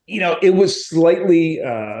 it was slightly.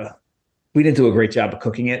 We didn't do a great job of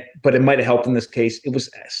cooking it, but it might have helped in this case. It was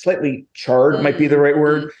slightly charred, might be the right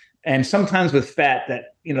word. And sometimes with fat,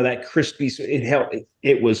 that crispy, it helped.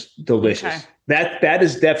 It was delicious. Okay. That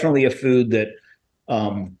is definitely a food that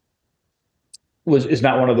is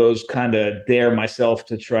not one of those kind of dare myself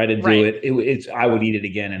to try to do it. It's I would eat it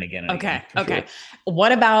again and again and again. Okay. Sure.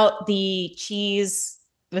 What about the cheese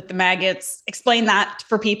with the maggots? Explain that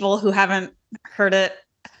for people who haven't heard it.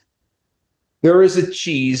 There is a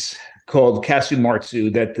cheese called Casu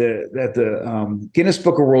Marzu that the Guinness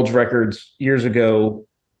Book of World Records years ago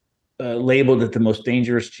labeled it the most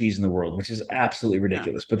dangerous cheese in the world, which is absolutely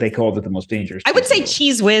ridiculous. But they called it the most dangerous. I would say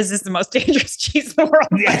Cheese Whiz is the most dangerous cheese in the world.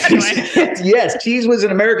 Yes, yes, Cheese Whiz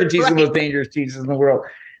and American cheese are the most dangerous cheeses in the world.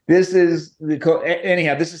 This is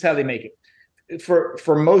anyhow. This is how they make it.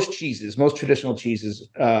 For most cheeses, most traditional cheeses,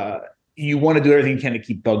 you want to do everything you can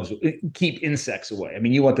to keep insects away. I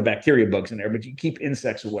mean, you want the bacteria bugs in there, but you keep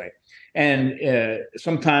insects away. And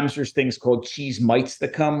sometimes there's things called cheese mites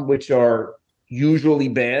that come, which are usually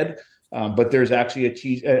bad. But there's actually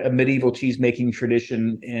a medieval cheese making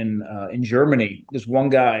tradition in Germany. There's one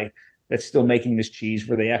guy that's still making this cheese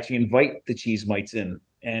where they actually invite the cheese mites in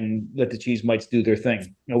and let the cheese mites do their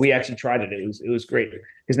thing. We actually tried it. It was great.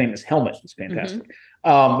 His name is Helmut. It's fantastic.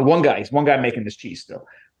 He's one guy making this cheese still.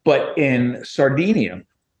 But in Sardinia,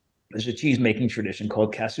 there's a cheese making tradition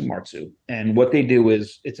called Casumarzu, and what they do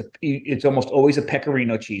is it's almost always a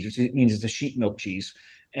pecorino cheese, which means it's a sheep milk cheese,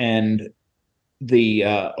 and the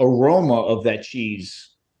aroma of that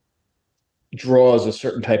cheese draws a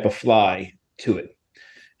certain type of fly to it.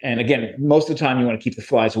 And again, most of the time you want to keep the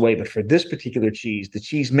flies away, but for this particular cheese, the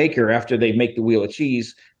cheese maker, after they make the wheel of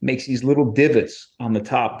cheese, makes these little divots on the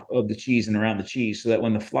top of the cheese and around the cheese so that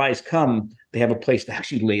when the flies come, they have a place to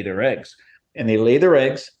actually lay their eggs. And they lay their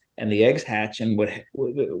eggs and the eggs hatch, and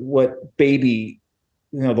what baby,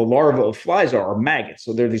 the larvae of flies are maggots.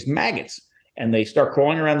 So they're these maggots, and they start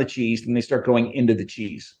crawling around the cheese and they start going into the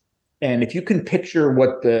cheese. And if you can picture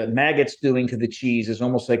what the maggots doing to the cheese is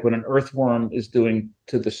almost like what an earthworm is doing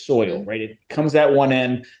to the soil, right? It comes out one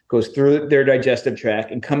end, goes through their digestive tract,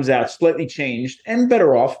 and comes out slightly changed and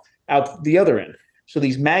better off out the other end. So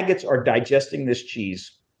these maggots are digesting this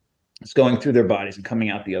cheese. It's going through their bodies and coming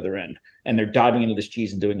out the other end. And they're diving into this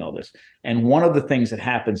cheese and doing all this. And one of the things that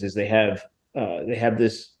happens is they have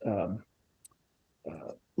this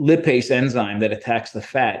lipase enzyme that attacks the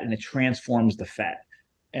fat, and it transforms the fat.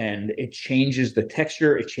 And it changes the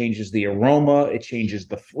texture, it changes the aroma, it changes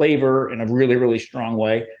the flavor in a really, really strong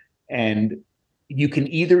way. And you can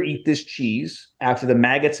either eat this cheese after the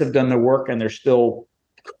maggots have done their work and they're still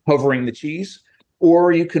covering the cheese,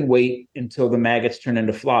 or you can wait until the maggots turn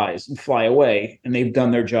into flies and fly away and they've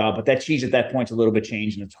done their job. But that cheese at that point is a little bit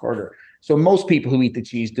changed and it's harder. So most people who eat the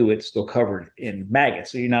cheese do it still covered in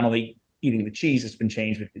maggots. So you're not only eating the cheese, it's been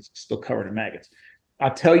changed, but it's still covered in maggots.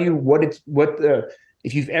 I'll tell you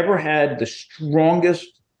if you've ever had the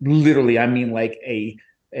strongest, literally, I mean like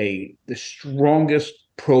the strongest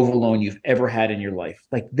provolone you've ever had in your life,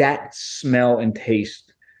 like that smell and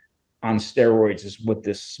taste on steroids is what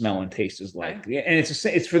this smell and taste is like. And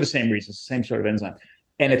it's for the same reason, it's the same sort of enzyme.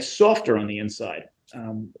 And it's softer on the inside.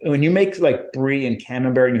 When you make like brie and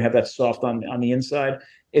camembert and you have that soft on the inside,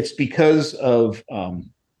 it's because of a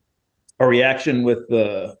reaction with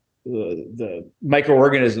the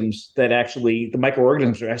microorganisms the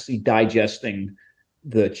microorganisms are actually digesting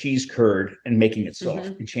the cheese curd and making it soft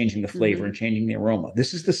and changing the flavor and changing the aroma.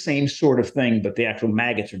 This is the same sort of thing, but the actual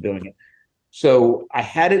maggots are doing it. So I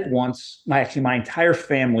had it once. My entire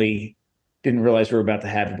family didn't realize we were about to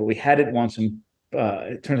have it, but we had it once, and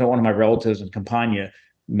it turns out one of my relatives in Campania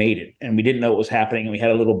made it, and we didn't know what was happening, and we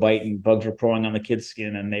had a little bite and bugs were crawling on the kids'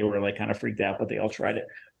 skin, and they were like kind of freaked out, but they all tried it.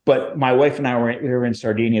 But my wife and I we were in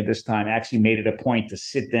Sardinia this time, actually made it a point to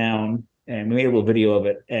sit down, and we made a little video of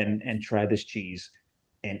it and try this cheese.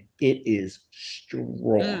 And it is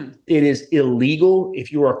strong. It is illegal.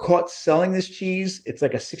 If you are caught selling this cheese, it's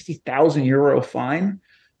like a 60,000 euro fine.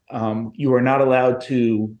 You are not allowed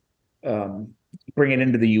to bring it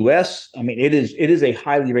into the US. I mean, it is a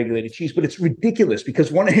highly regulated cheese, but it's ridiculous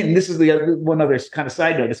because and this is one other kind of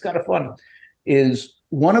side note, it's kind of fun, is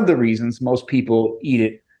one of the reasons most people eat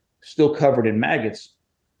it still covered in maggots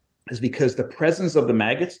is because the presence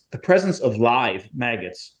of live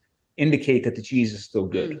maggots indicate that the cheese is still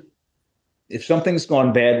good. If something's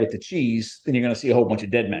gone bad with the cheese, then you're going to see a whole bunch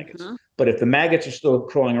of dead maggots. But if the maggots are still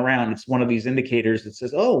crawling around, it's one of these indicators that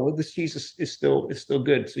says, "Oh, well, this cheese is still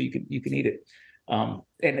good, so you can eat it." And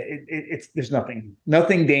there's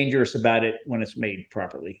nothing dangerous about it when it's made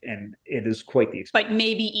properly, and it is quite the experience. But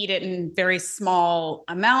maybe eat it in very small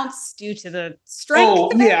amounts due to the strength.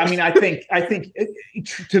 Oh yeah, I mean, I think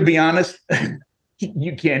to be honest,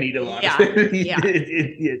 you can't eat a lot. Yeah,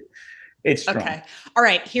 it's strong. Okay. All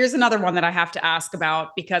right. Here's another one that I have to ask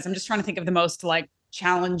about because I'm just trying to think of the most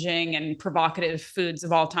challenging and provocative foods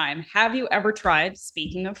of all time. Have you ever tried,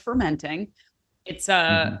 speaking of fermenting, it's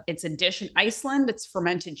a dish in Iceland. It's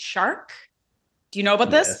fermented shark. Do you know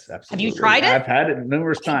about this? Yes, absolutely. Have you tried it? I've had it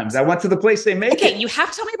numerous times. I went to the place they make it. Okay, you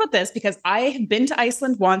have to tell me about this because I have been to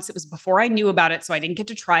Iceland once. It was before I knew about it, so I didn't get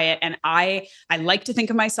to try it. And I like to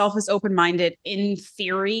think of myself as open-minded. In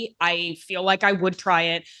theory, I feel like I would try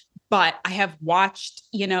it. but I have watched,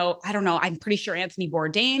 I don't know, I'm pretty sure Anthony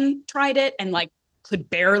Bourdain tried it and like could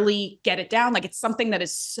barely get it down. Like it's something that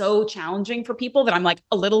is so challenging for people that I'm like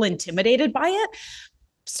a little intimidated by it.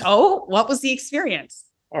 So what was the experience?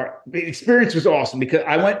 All right. The experience was awesome because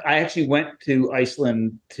I actually went to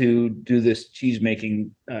Iceland to do this cheese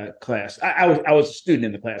making class. I was a student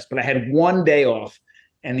in the class, but I had one day off.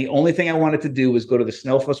 And the only thing I wanted to do was go to the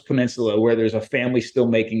Snæfellsnes Peninsula where there's a family still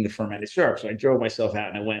making the fermented shark. So I drove myself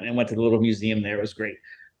out and I went to the little museum there. It was great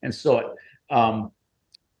and saw it.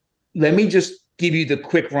 Let me just give you the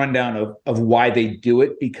quick rundown of why they do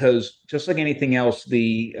it, because just like anything else,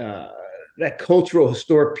 that cultural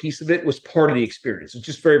historic piece of it was part of the experience. It's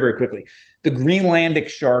just very, very quickly. The Greenlandic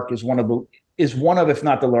shark is one of, if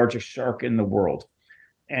not the largest shark in the world.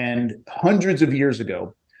 And hundreds of years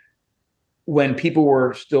ago, when people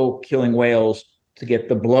were still killing whales to get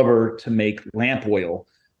the blubber to make lamp oil,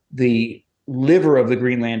 the liver of the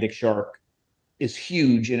Greenlandic shark is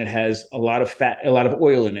huge and it has a lot of fat, a lot of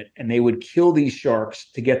oil in it. And they would kill these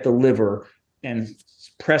sharks to get the liver and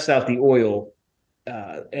press out the oil.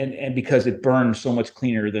 And because it burned so much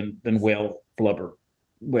cleaner than whale blubber,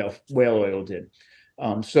 whale oil did.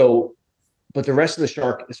 But the rest of the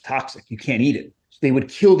shark is toxic. You can't eat it. So they would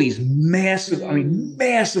kill these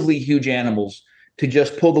massively huge animals to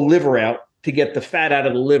just pull the liver out to get the fat out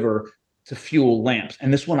of the liver to fuel lamps.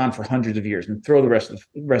 And this went on for hundreds of years and throw the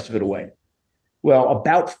rest of it away. Well,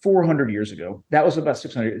 about 400 years ago, that was about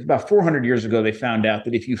 600, about 400 years ago, they found out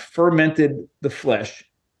that if you fermented the flesh,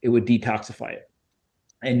 it would detoxify it.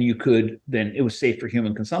 And it was safe for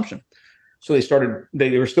human consumption. So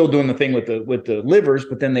they were still doing the thing with the livers,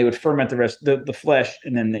 but then they would ferment the flesh,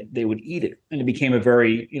 and then they would eat it. And it became a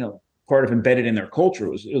very, part of embedded in their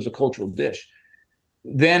culture. It was a cultural dish.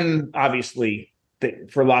 Then obviously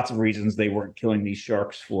for lots of reasons, they weren't killing these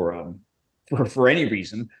sharks for any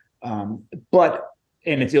reason. And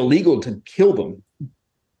it's illegal to kill them.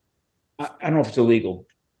 I don't know if it's illegal,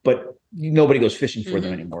 but nobody goes fishing for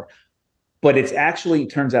them anymore. But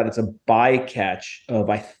turns out it's a bycatch of,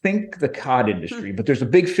 I think, the cod industry. But there's a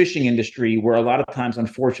big fishing industry where a lot of times,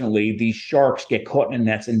 unfortunately, these sharks get caught in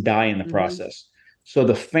nets and die in the process. So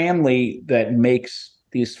the family that makes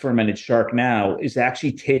these fermented shark now is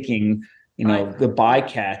actually taking, the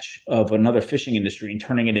bycatch of another fishing industry and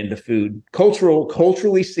turning it into food,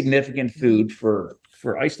 culturally significant food for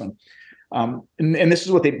Iceland. And this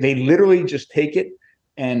is what they literally just take it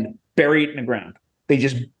and bury it in the ground. They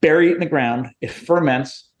just bury it in the ground. It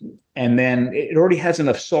ferments, and then it already has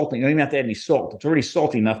enough salt. You don't even have to add any salt. It's already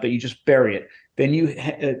salty enough that you just bury it. Then you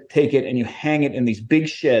take it and you hang it in these big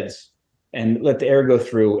sheds and let the air go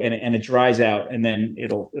through, and it dries out, and then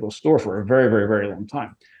it'll store for a very, very, very long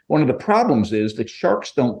time. One of the problems is that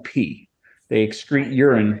sharks don't pee; they excrete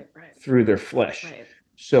urine through their flesh. Right.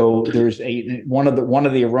 So there's one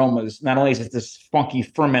of the aromas. Not only is it this funky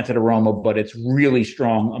fermented aroma, but it's really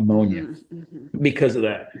strong ammonia because of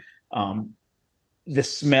that. The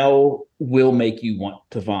smell will make you want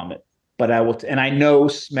to vomit. But I know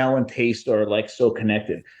smell and taste are like so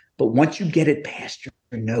connected. But once you get it past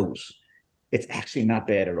your nose, it's actually not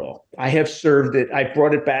bad at all. I have served it. I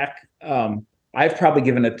brought it back. I've probably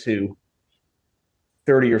given it to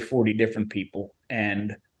 30 or 40 different people,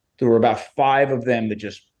 and there were about 5 of them that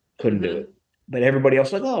just couldn't do it. But everybody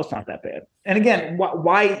else was like, oh, it's not that bad. And again,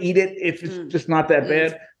 why eat it if it's just not that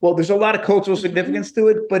bad? Well, there's a lot of cultural significance to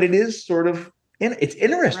it, but it is sort of, it's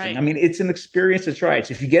interesting. Right. I mean, it's an experience to try it.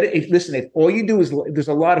 So if you get it, if all you do is, there's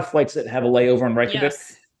a lot of flights that have a layover in Reykjavik.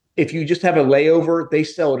 Yes. If you just have a layover, they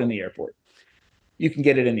sell it in the airport. You can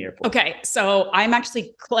get it in the airport. Okay. So I'm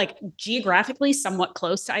actually like geographically somewhat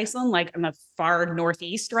close to Iceland, like I'm the far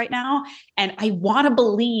northeast right now. And I want to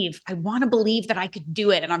believe that I could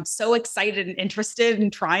do it. And I'm so excited and interested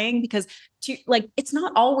in trying, because it's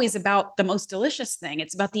not always about the most delicious thing.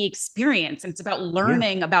 It's about the experience. And it's about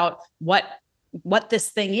learning about what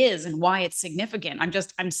this thing is and why it's significant.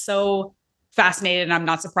 I'm so fascinated, and I'm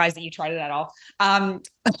not surprised that you tried it at all.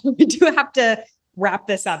 We do have to wrap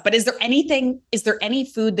this up, but is there any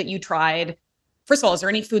food that you tried? First of all, is there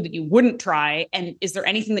any food that you wouldn't try? And is there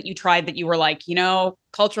anything that you tried that you were like,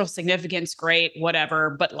 cultural significance, great, whatever,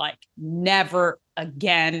 but like never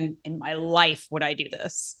again in my life would I do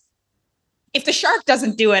this? If the shark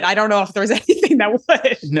doesn't do it, I don't know if there's anything that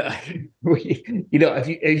would. No,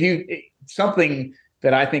 if you something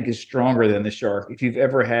that I think is stronger than the shark, if you've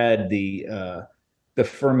ever had the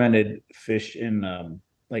fermented fish in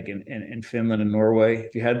Finland and Norway,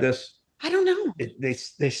 if you had this, I don't know.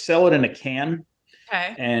 They sell it in a can,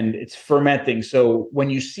 and it's fermenting. So when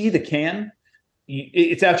you see the can,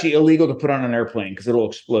 it's actually illegal to put on an airplane because it'll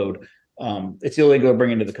explode. It's illegal to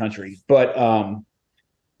bring into the country, but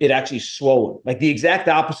it actually swollen, like the exact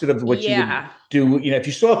opposite of what you would Yeah. do. If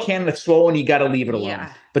you saw a can that's swollen, you got to leave it alone.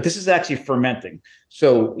 Yeah. But this is actually fermenting,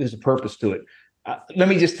 so there's a purpose to it. Let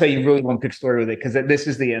me just tell you really one quick story with it, because this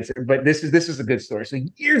is the answer. But this is a good story. So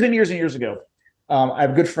years and years and years ago, I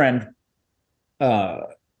have a good friend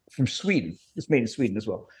from Sweden. It's made in Sweden as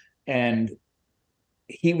well, and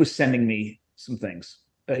he was sending me some things.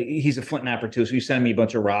 He's a flint knapper too, so he's sending me a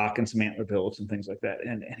bunch of rock and some antler pellets and things like that.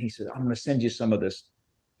 And he said, "I'm going to send you some of this,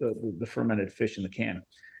 the fermented fish in the can."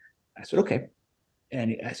 I said, "Okay."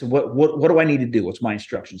 And I said, "What do I need to do? What's my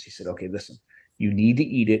instructions?" He said, "Okay, listen, you need to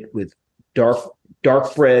eat it with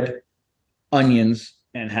dark bread, onions,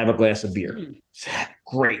 and have a glass of beer."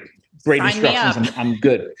 Great, great Sign me instructions. up. I'm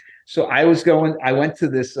good. So I went to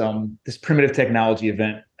this primitive technology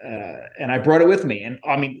event, and I brought it with me. And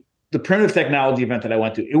I mean, the primitive technology event that I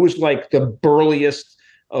went to, it was like the burliest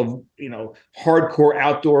of hardcore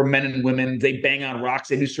outdoor men and women. They bang on rocks,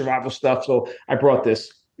 they do survival stuff. So I brought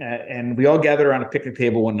this, and we all gathered around a picnic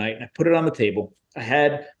table one night, and I put it on the table. I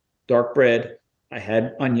had dark bread, I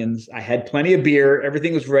had onions, I had plenty of beer.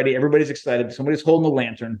 Everything was ready. Everybody's excited. Somebody's holding a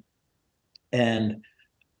lantern, and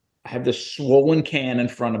I have this swollen can in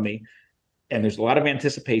front of me, and there's a lot of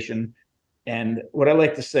anticipation. And what I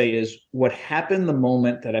like to say is, what happened the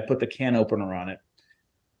moment that I put the can opener on it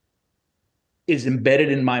is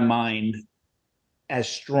embedded in my mind as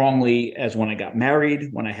strongly as when I got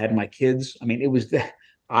married, when I had my kids. I mean, it was that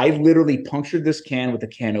I literally punctured this can with a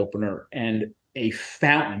can opener, and a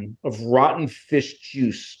fountain of rotten fish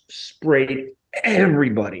juice sprayed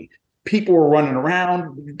everybody. People were running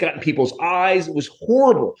around, got in people's eyes. It was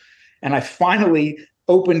horrible. And I finally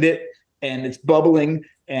opened it, and it's bubbling.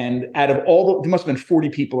 And out of there must have been 40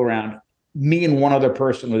 people around. Me and one other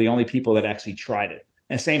person were the only people that actually tried it.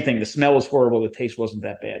 And same thing, the smell was horrible. The taste wasn't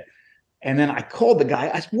that bad. And then I called the guy.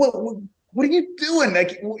 I said, what are you doing?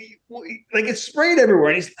 Like it's sprayed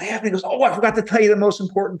everywhere. And he's laughing. He goes, "Oh, I forgot to tell you the most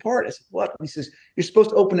important part." I said, "What?" He says, "You're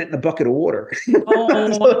supposed to open it in a bucket of water."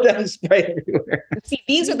 Oh, So that was sprayed everywhere. see,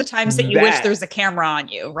 these are the times that you wish there's a camera on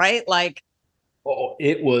you, right? Like,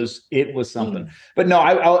 it was something. But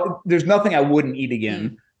no, there's nothing I wouldn't eat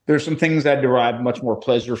again. There's some things I derive much more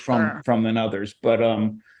pleasure from than others. But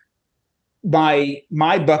my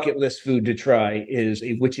bucket list food to try is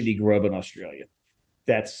a witchetty grub in Australia.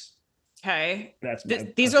 That's okay. That's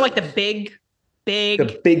these are like the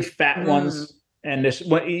big fat ones. And this,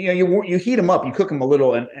 you heat them up, you cook them a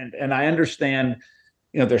little, and I understand,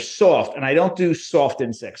 they're soft, and I don't do soft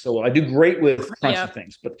insects. So I do great with crunchy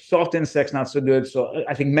things, but soft insects not so good. So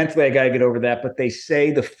I think mentally I got to get over that. But they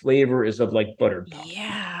say the flavor is of like buttered popcorn.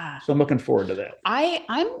 Yeah. So I'm looking forward to that.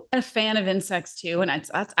 I'm a fan of insects too, and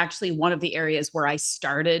that's actually one of the areas where I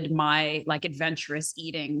started my like adventurous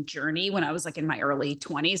eating journey when I was like in my early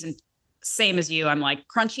 20s. And same as you, I'm like,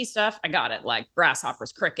 crunchy stuff, I got it. Like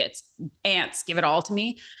grasshoppers, crickets, ants, give it all to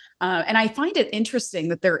me. And I find it interesting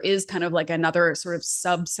that there is kind of like another sort of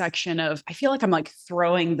subsection of, I feel like I'm like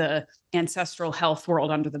throwing the ancestral health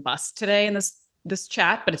world under the bus today in this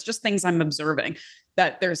chat, but it's just things I'm observing,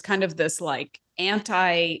 that there's kind of this like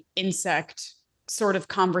anti-insect sort of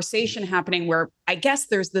conversation happening where I guess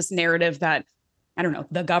there's this narrative that, I don't know,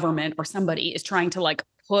 the government or somebody is trying to like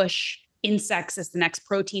push insects as the next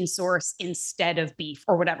protein source instead of beef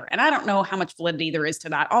or whatever. And I don't know how much validity there is to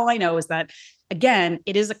that. All I know is that, again,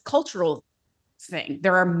 it is a cultural thing.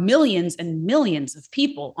 There are millions and millions of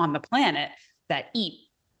people on the planet that eat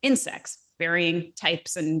insects, varying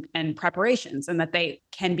types and preparations, and that they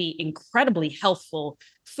can be incredibly healthful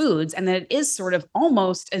foods, and that it is sort of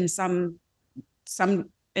almost in some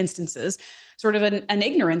instances sort of an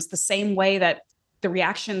ignorance, the same way that the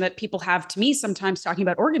reaction that people have to me sometimes talking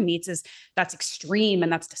about organ meats is that's extreme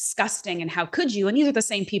and that's disgusting and how could you? And these are the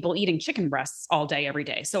same people eating chicken breasts all day, every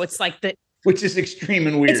day. So it's like which is extreme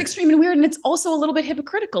and weird. It's extreme and weird. And it's also a little bit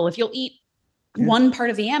hypocritical. If you'll eat one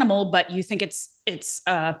part of the animal, but you think it's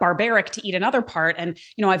barbaric to eat another part. And,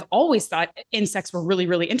 I've always thought insects were really,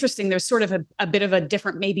 really interesting. There's sort of a bit of a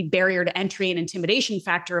different, maybe barrier to entry and intimidation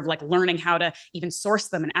factor of like learning how to even source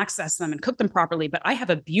them and access them and cook them properly. But I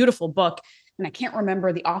have a beautiful book, and I can't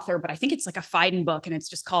remember the author, but I think it's like a Fiden book, and it's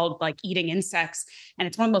just called like Eating Insects. And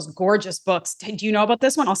it's one of the most gorgeous books. Do you know about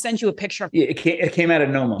this one? I'll send you a picture. Yeah, it came out of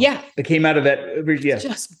Noma. Yeah. It came out of that. Yeah.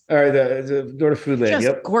 Or the Door to Food Lab.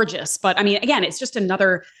 Just gorgeous. But I mean, again, it's just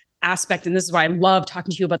another aspect. And this is why I love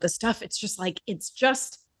talking to you about this stuff. It's just like, it's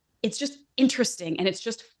just interesting, and it's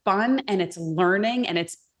just fun, and it's learning, and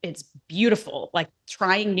it's beautiful. Like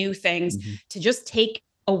trying new things to just take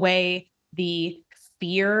away the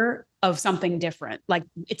fear of something different. Like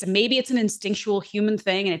maybe it's an instinctual human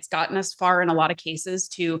thing, and it's gotten us far in a lot of cases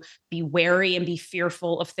to be wary and be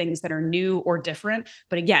fearful of things that are new or different.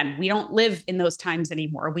 But again, we don't live in those times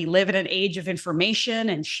anymore. We live in an age of information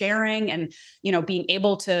and sharing, and being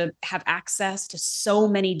able to have access to so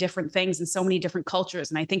many different things and so many different cultures.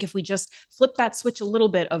 And I think if we just flip that switch a little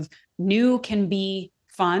bit, of new can be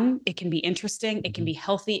fun, it can be interesting, it can be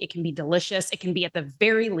healthy, it can be delicious, it can be at the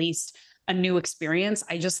very least a new experience.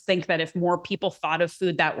 I just think that if more people thought of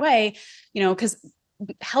food that way, because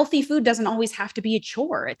healthy food doesn't always have to be a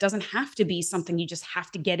chore. It doesn't have to be something you just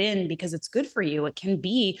have to get in because it's good for you. It can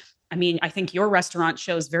be, I think your restaurant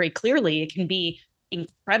shows very clearly, it can be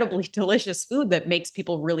incredibly delicious food that makes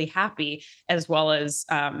people really happy, as well as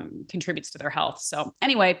contributes to their health. So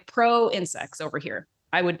anyway, pro insects over here.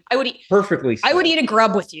 I would eat Perfectly so. I would eat a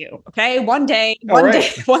grub with you. Okay. One day All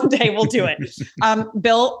right. one day we'll do it.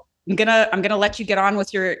 Bill, I'm gonna let you get on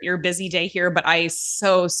with your busy day here, but I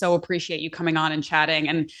so appreciate you coming on and chatting.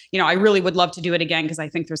 And I really would love to do it again, because I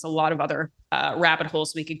think there's a lot of other rabbit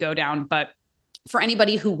holes we could go down. But for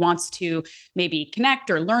anybody who wants to maybe connect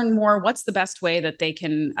or learn more, what's the best way that they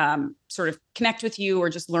can sort of connect with you or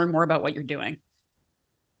just learn more about what you're doing?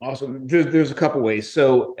 Awesome. There's a couple ways.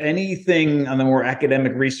 So anything on the more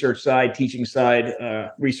academic research side, teaching side,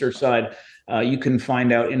 research side, you can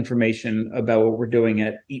find out information about what we're doing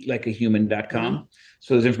at eatlikeahuman.com. Mm-hmm.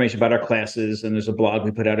 So there's information about our classes, and there's a blog we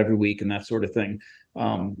put out every week and that sort of thing.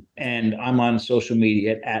 And I'm on social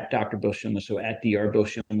media at Dr. Bill Schindler, so at Dr. Bill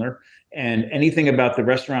Schindler. And anything about the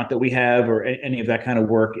restaurant that we have or any of that kind of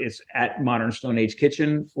work is at Modern Stone Age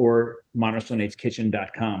Kitchen or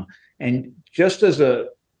modernstoneagekitchen.com. And just as to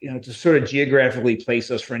sort of geographically place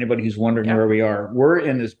us for anybody who's wondering where we are, we're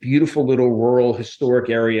in this beautiful little rural historic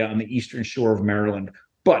area on the eastern shore of Maryland,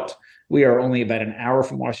 but we are only about an hour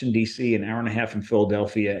from Washington, D.C., an hour and a half from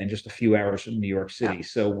Philadelphia, and just a few hours from New York City. Yeah.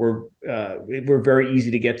 So we're very easy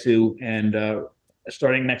to get to. And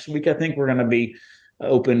starting next week, I think we're going to be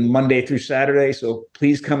open Monday through Saturday. So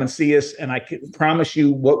please come and see us. And I can promise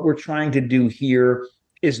you what we're trying to do here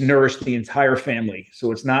is nourish the entire family.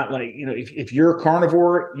 So it's not like, if you're a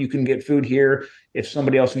carnivore, you can get food here. If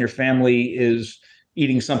somebody else in your family is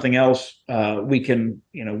eating something else, we can,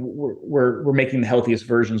 we're making the healthiest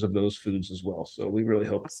versions of those foods as well. So we really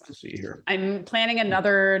hope to see you here. I'm planning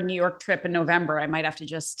another New York trip in November. I might have to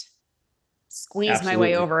just squeeze my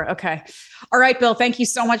way over. Okay. All right, Bill, thank you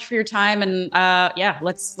so much for your time. And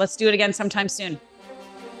let's do it again sometime soon.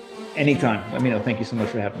 Anytime. Let me know. Thank you so much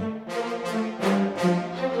for having me.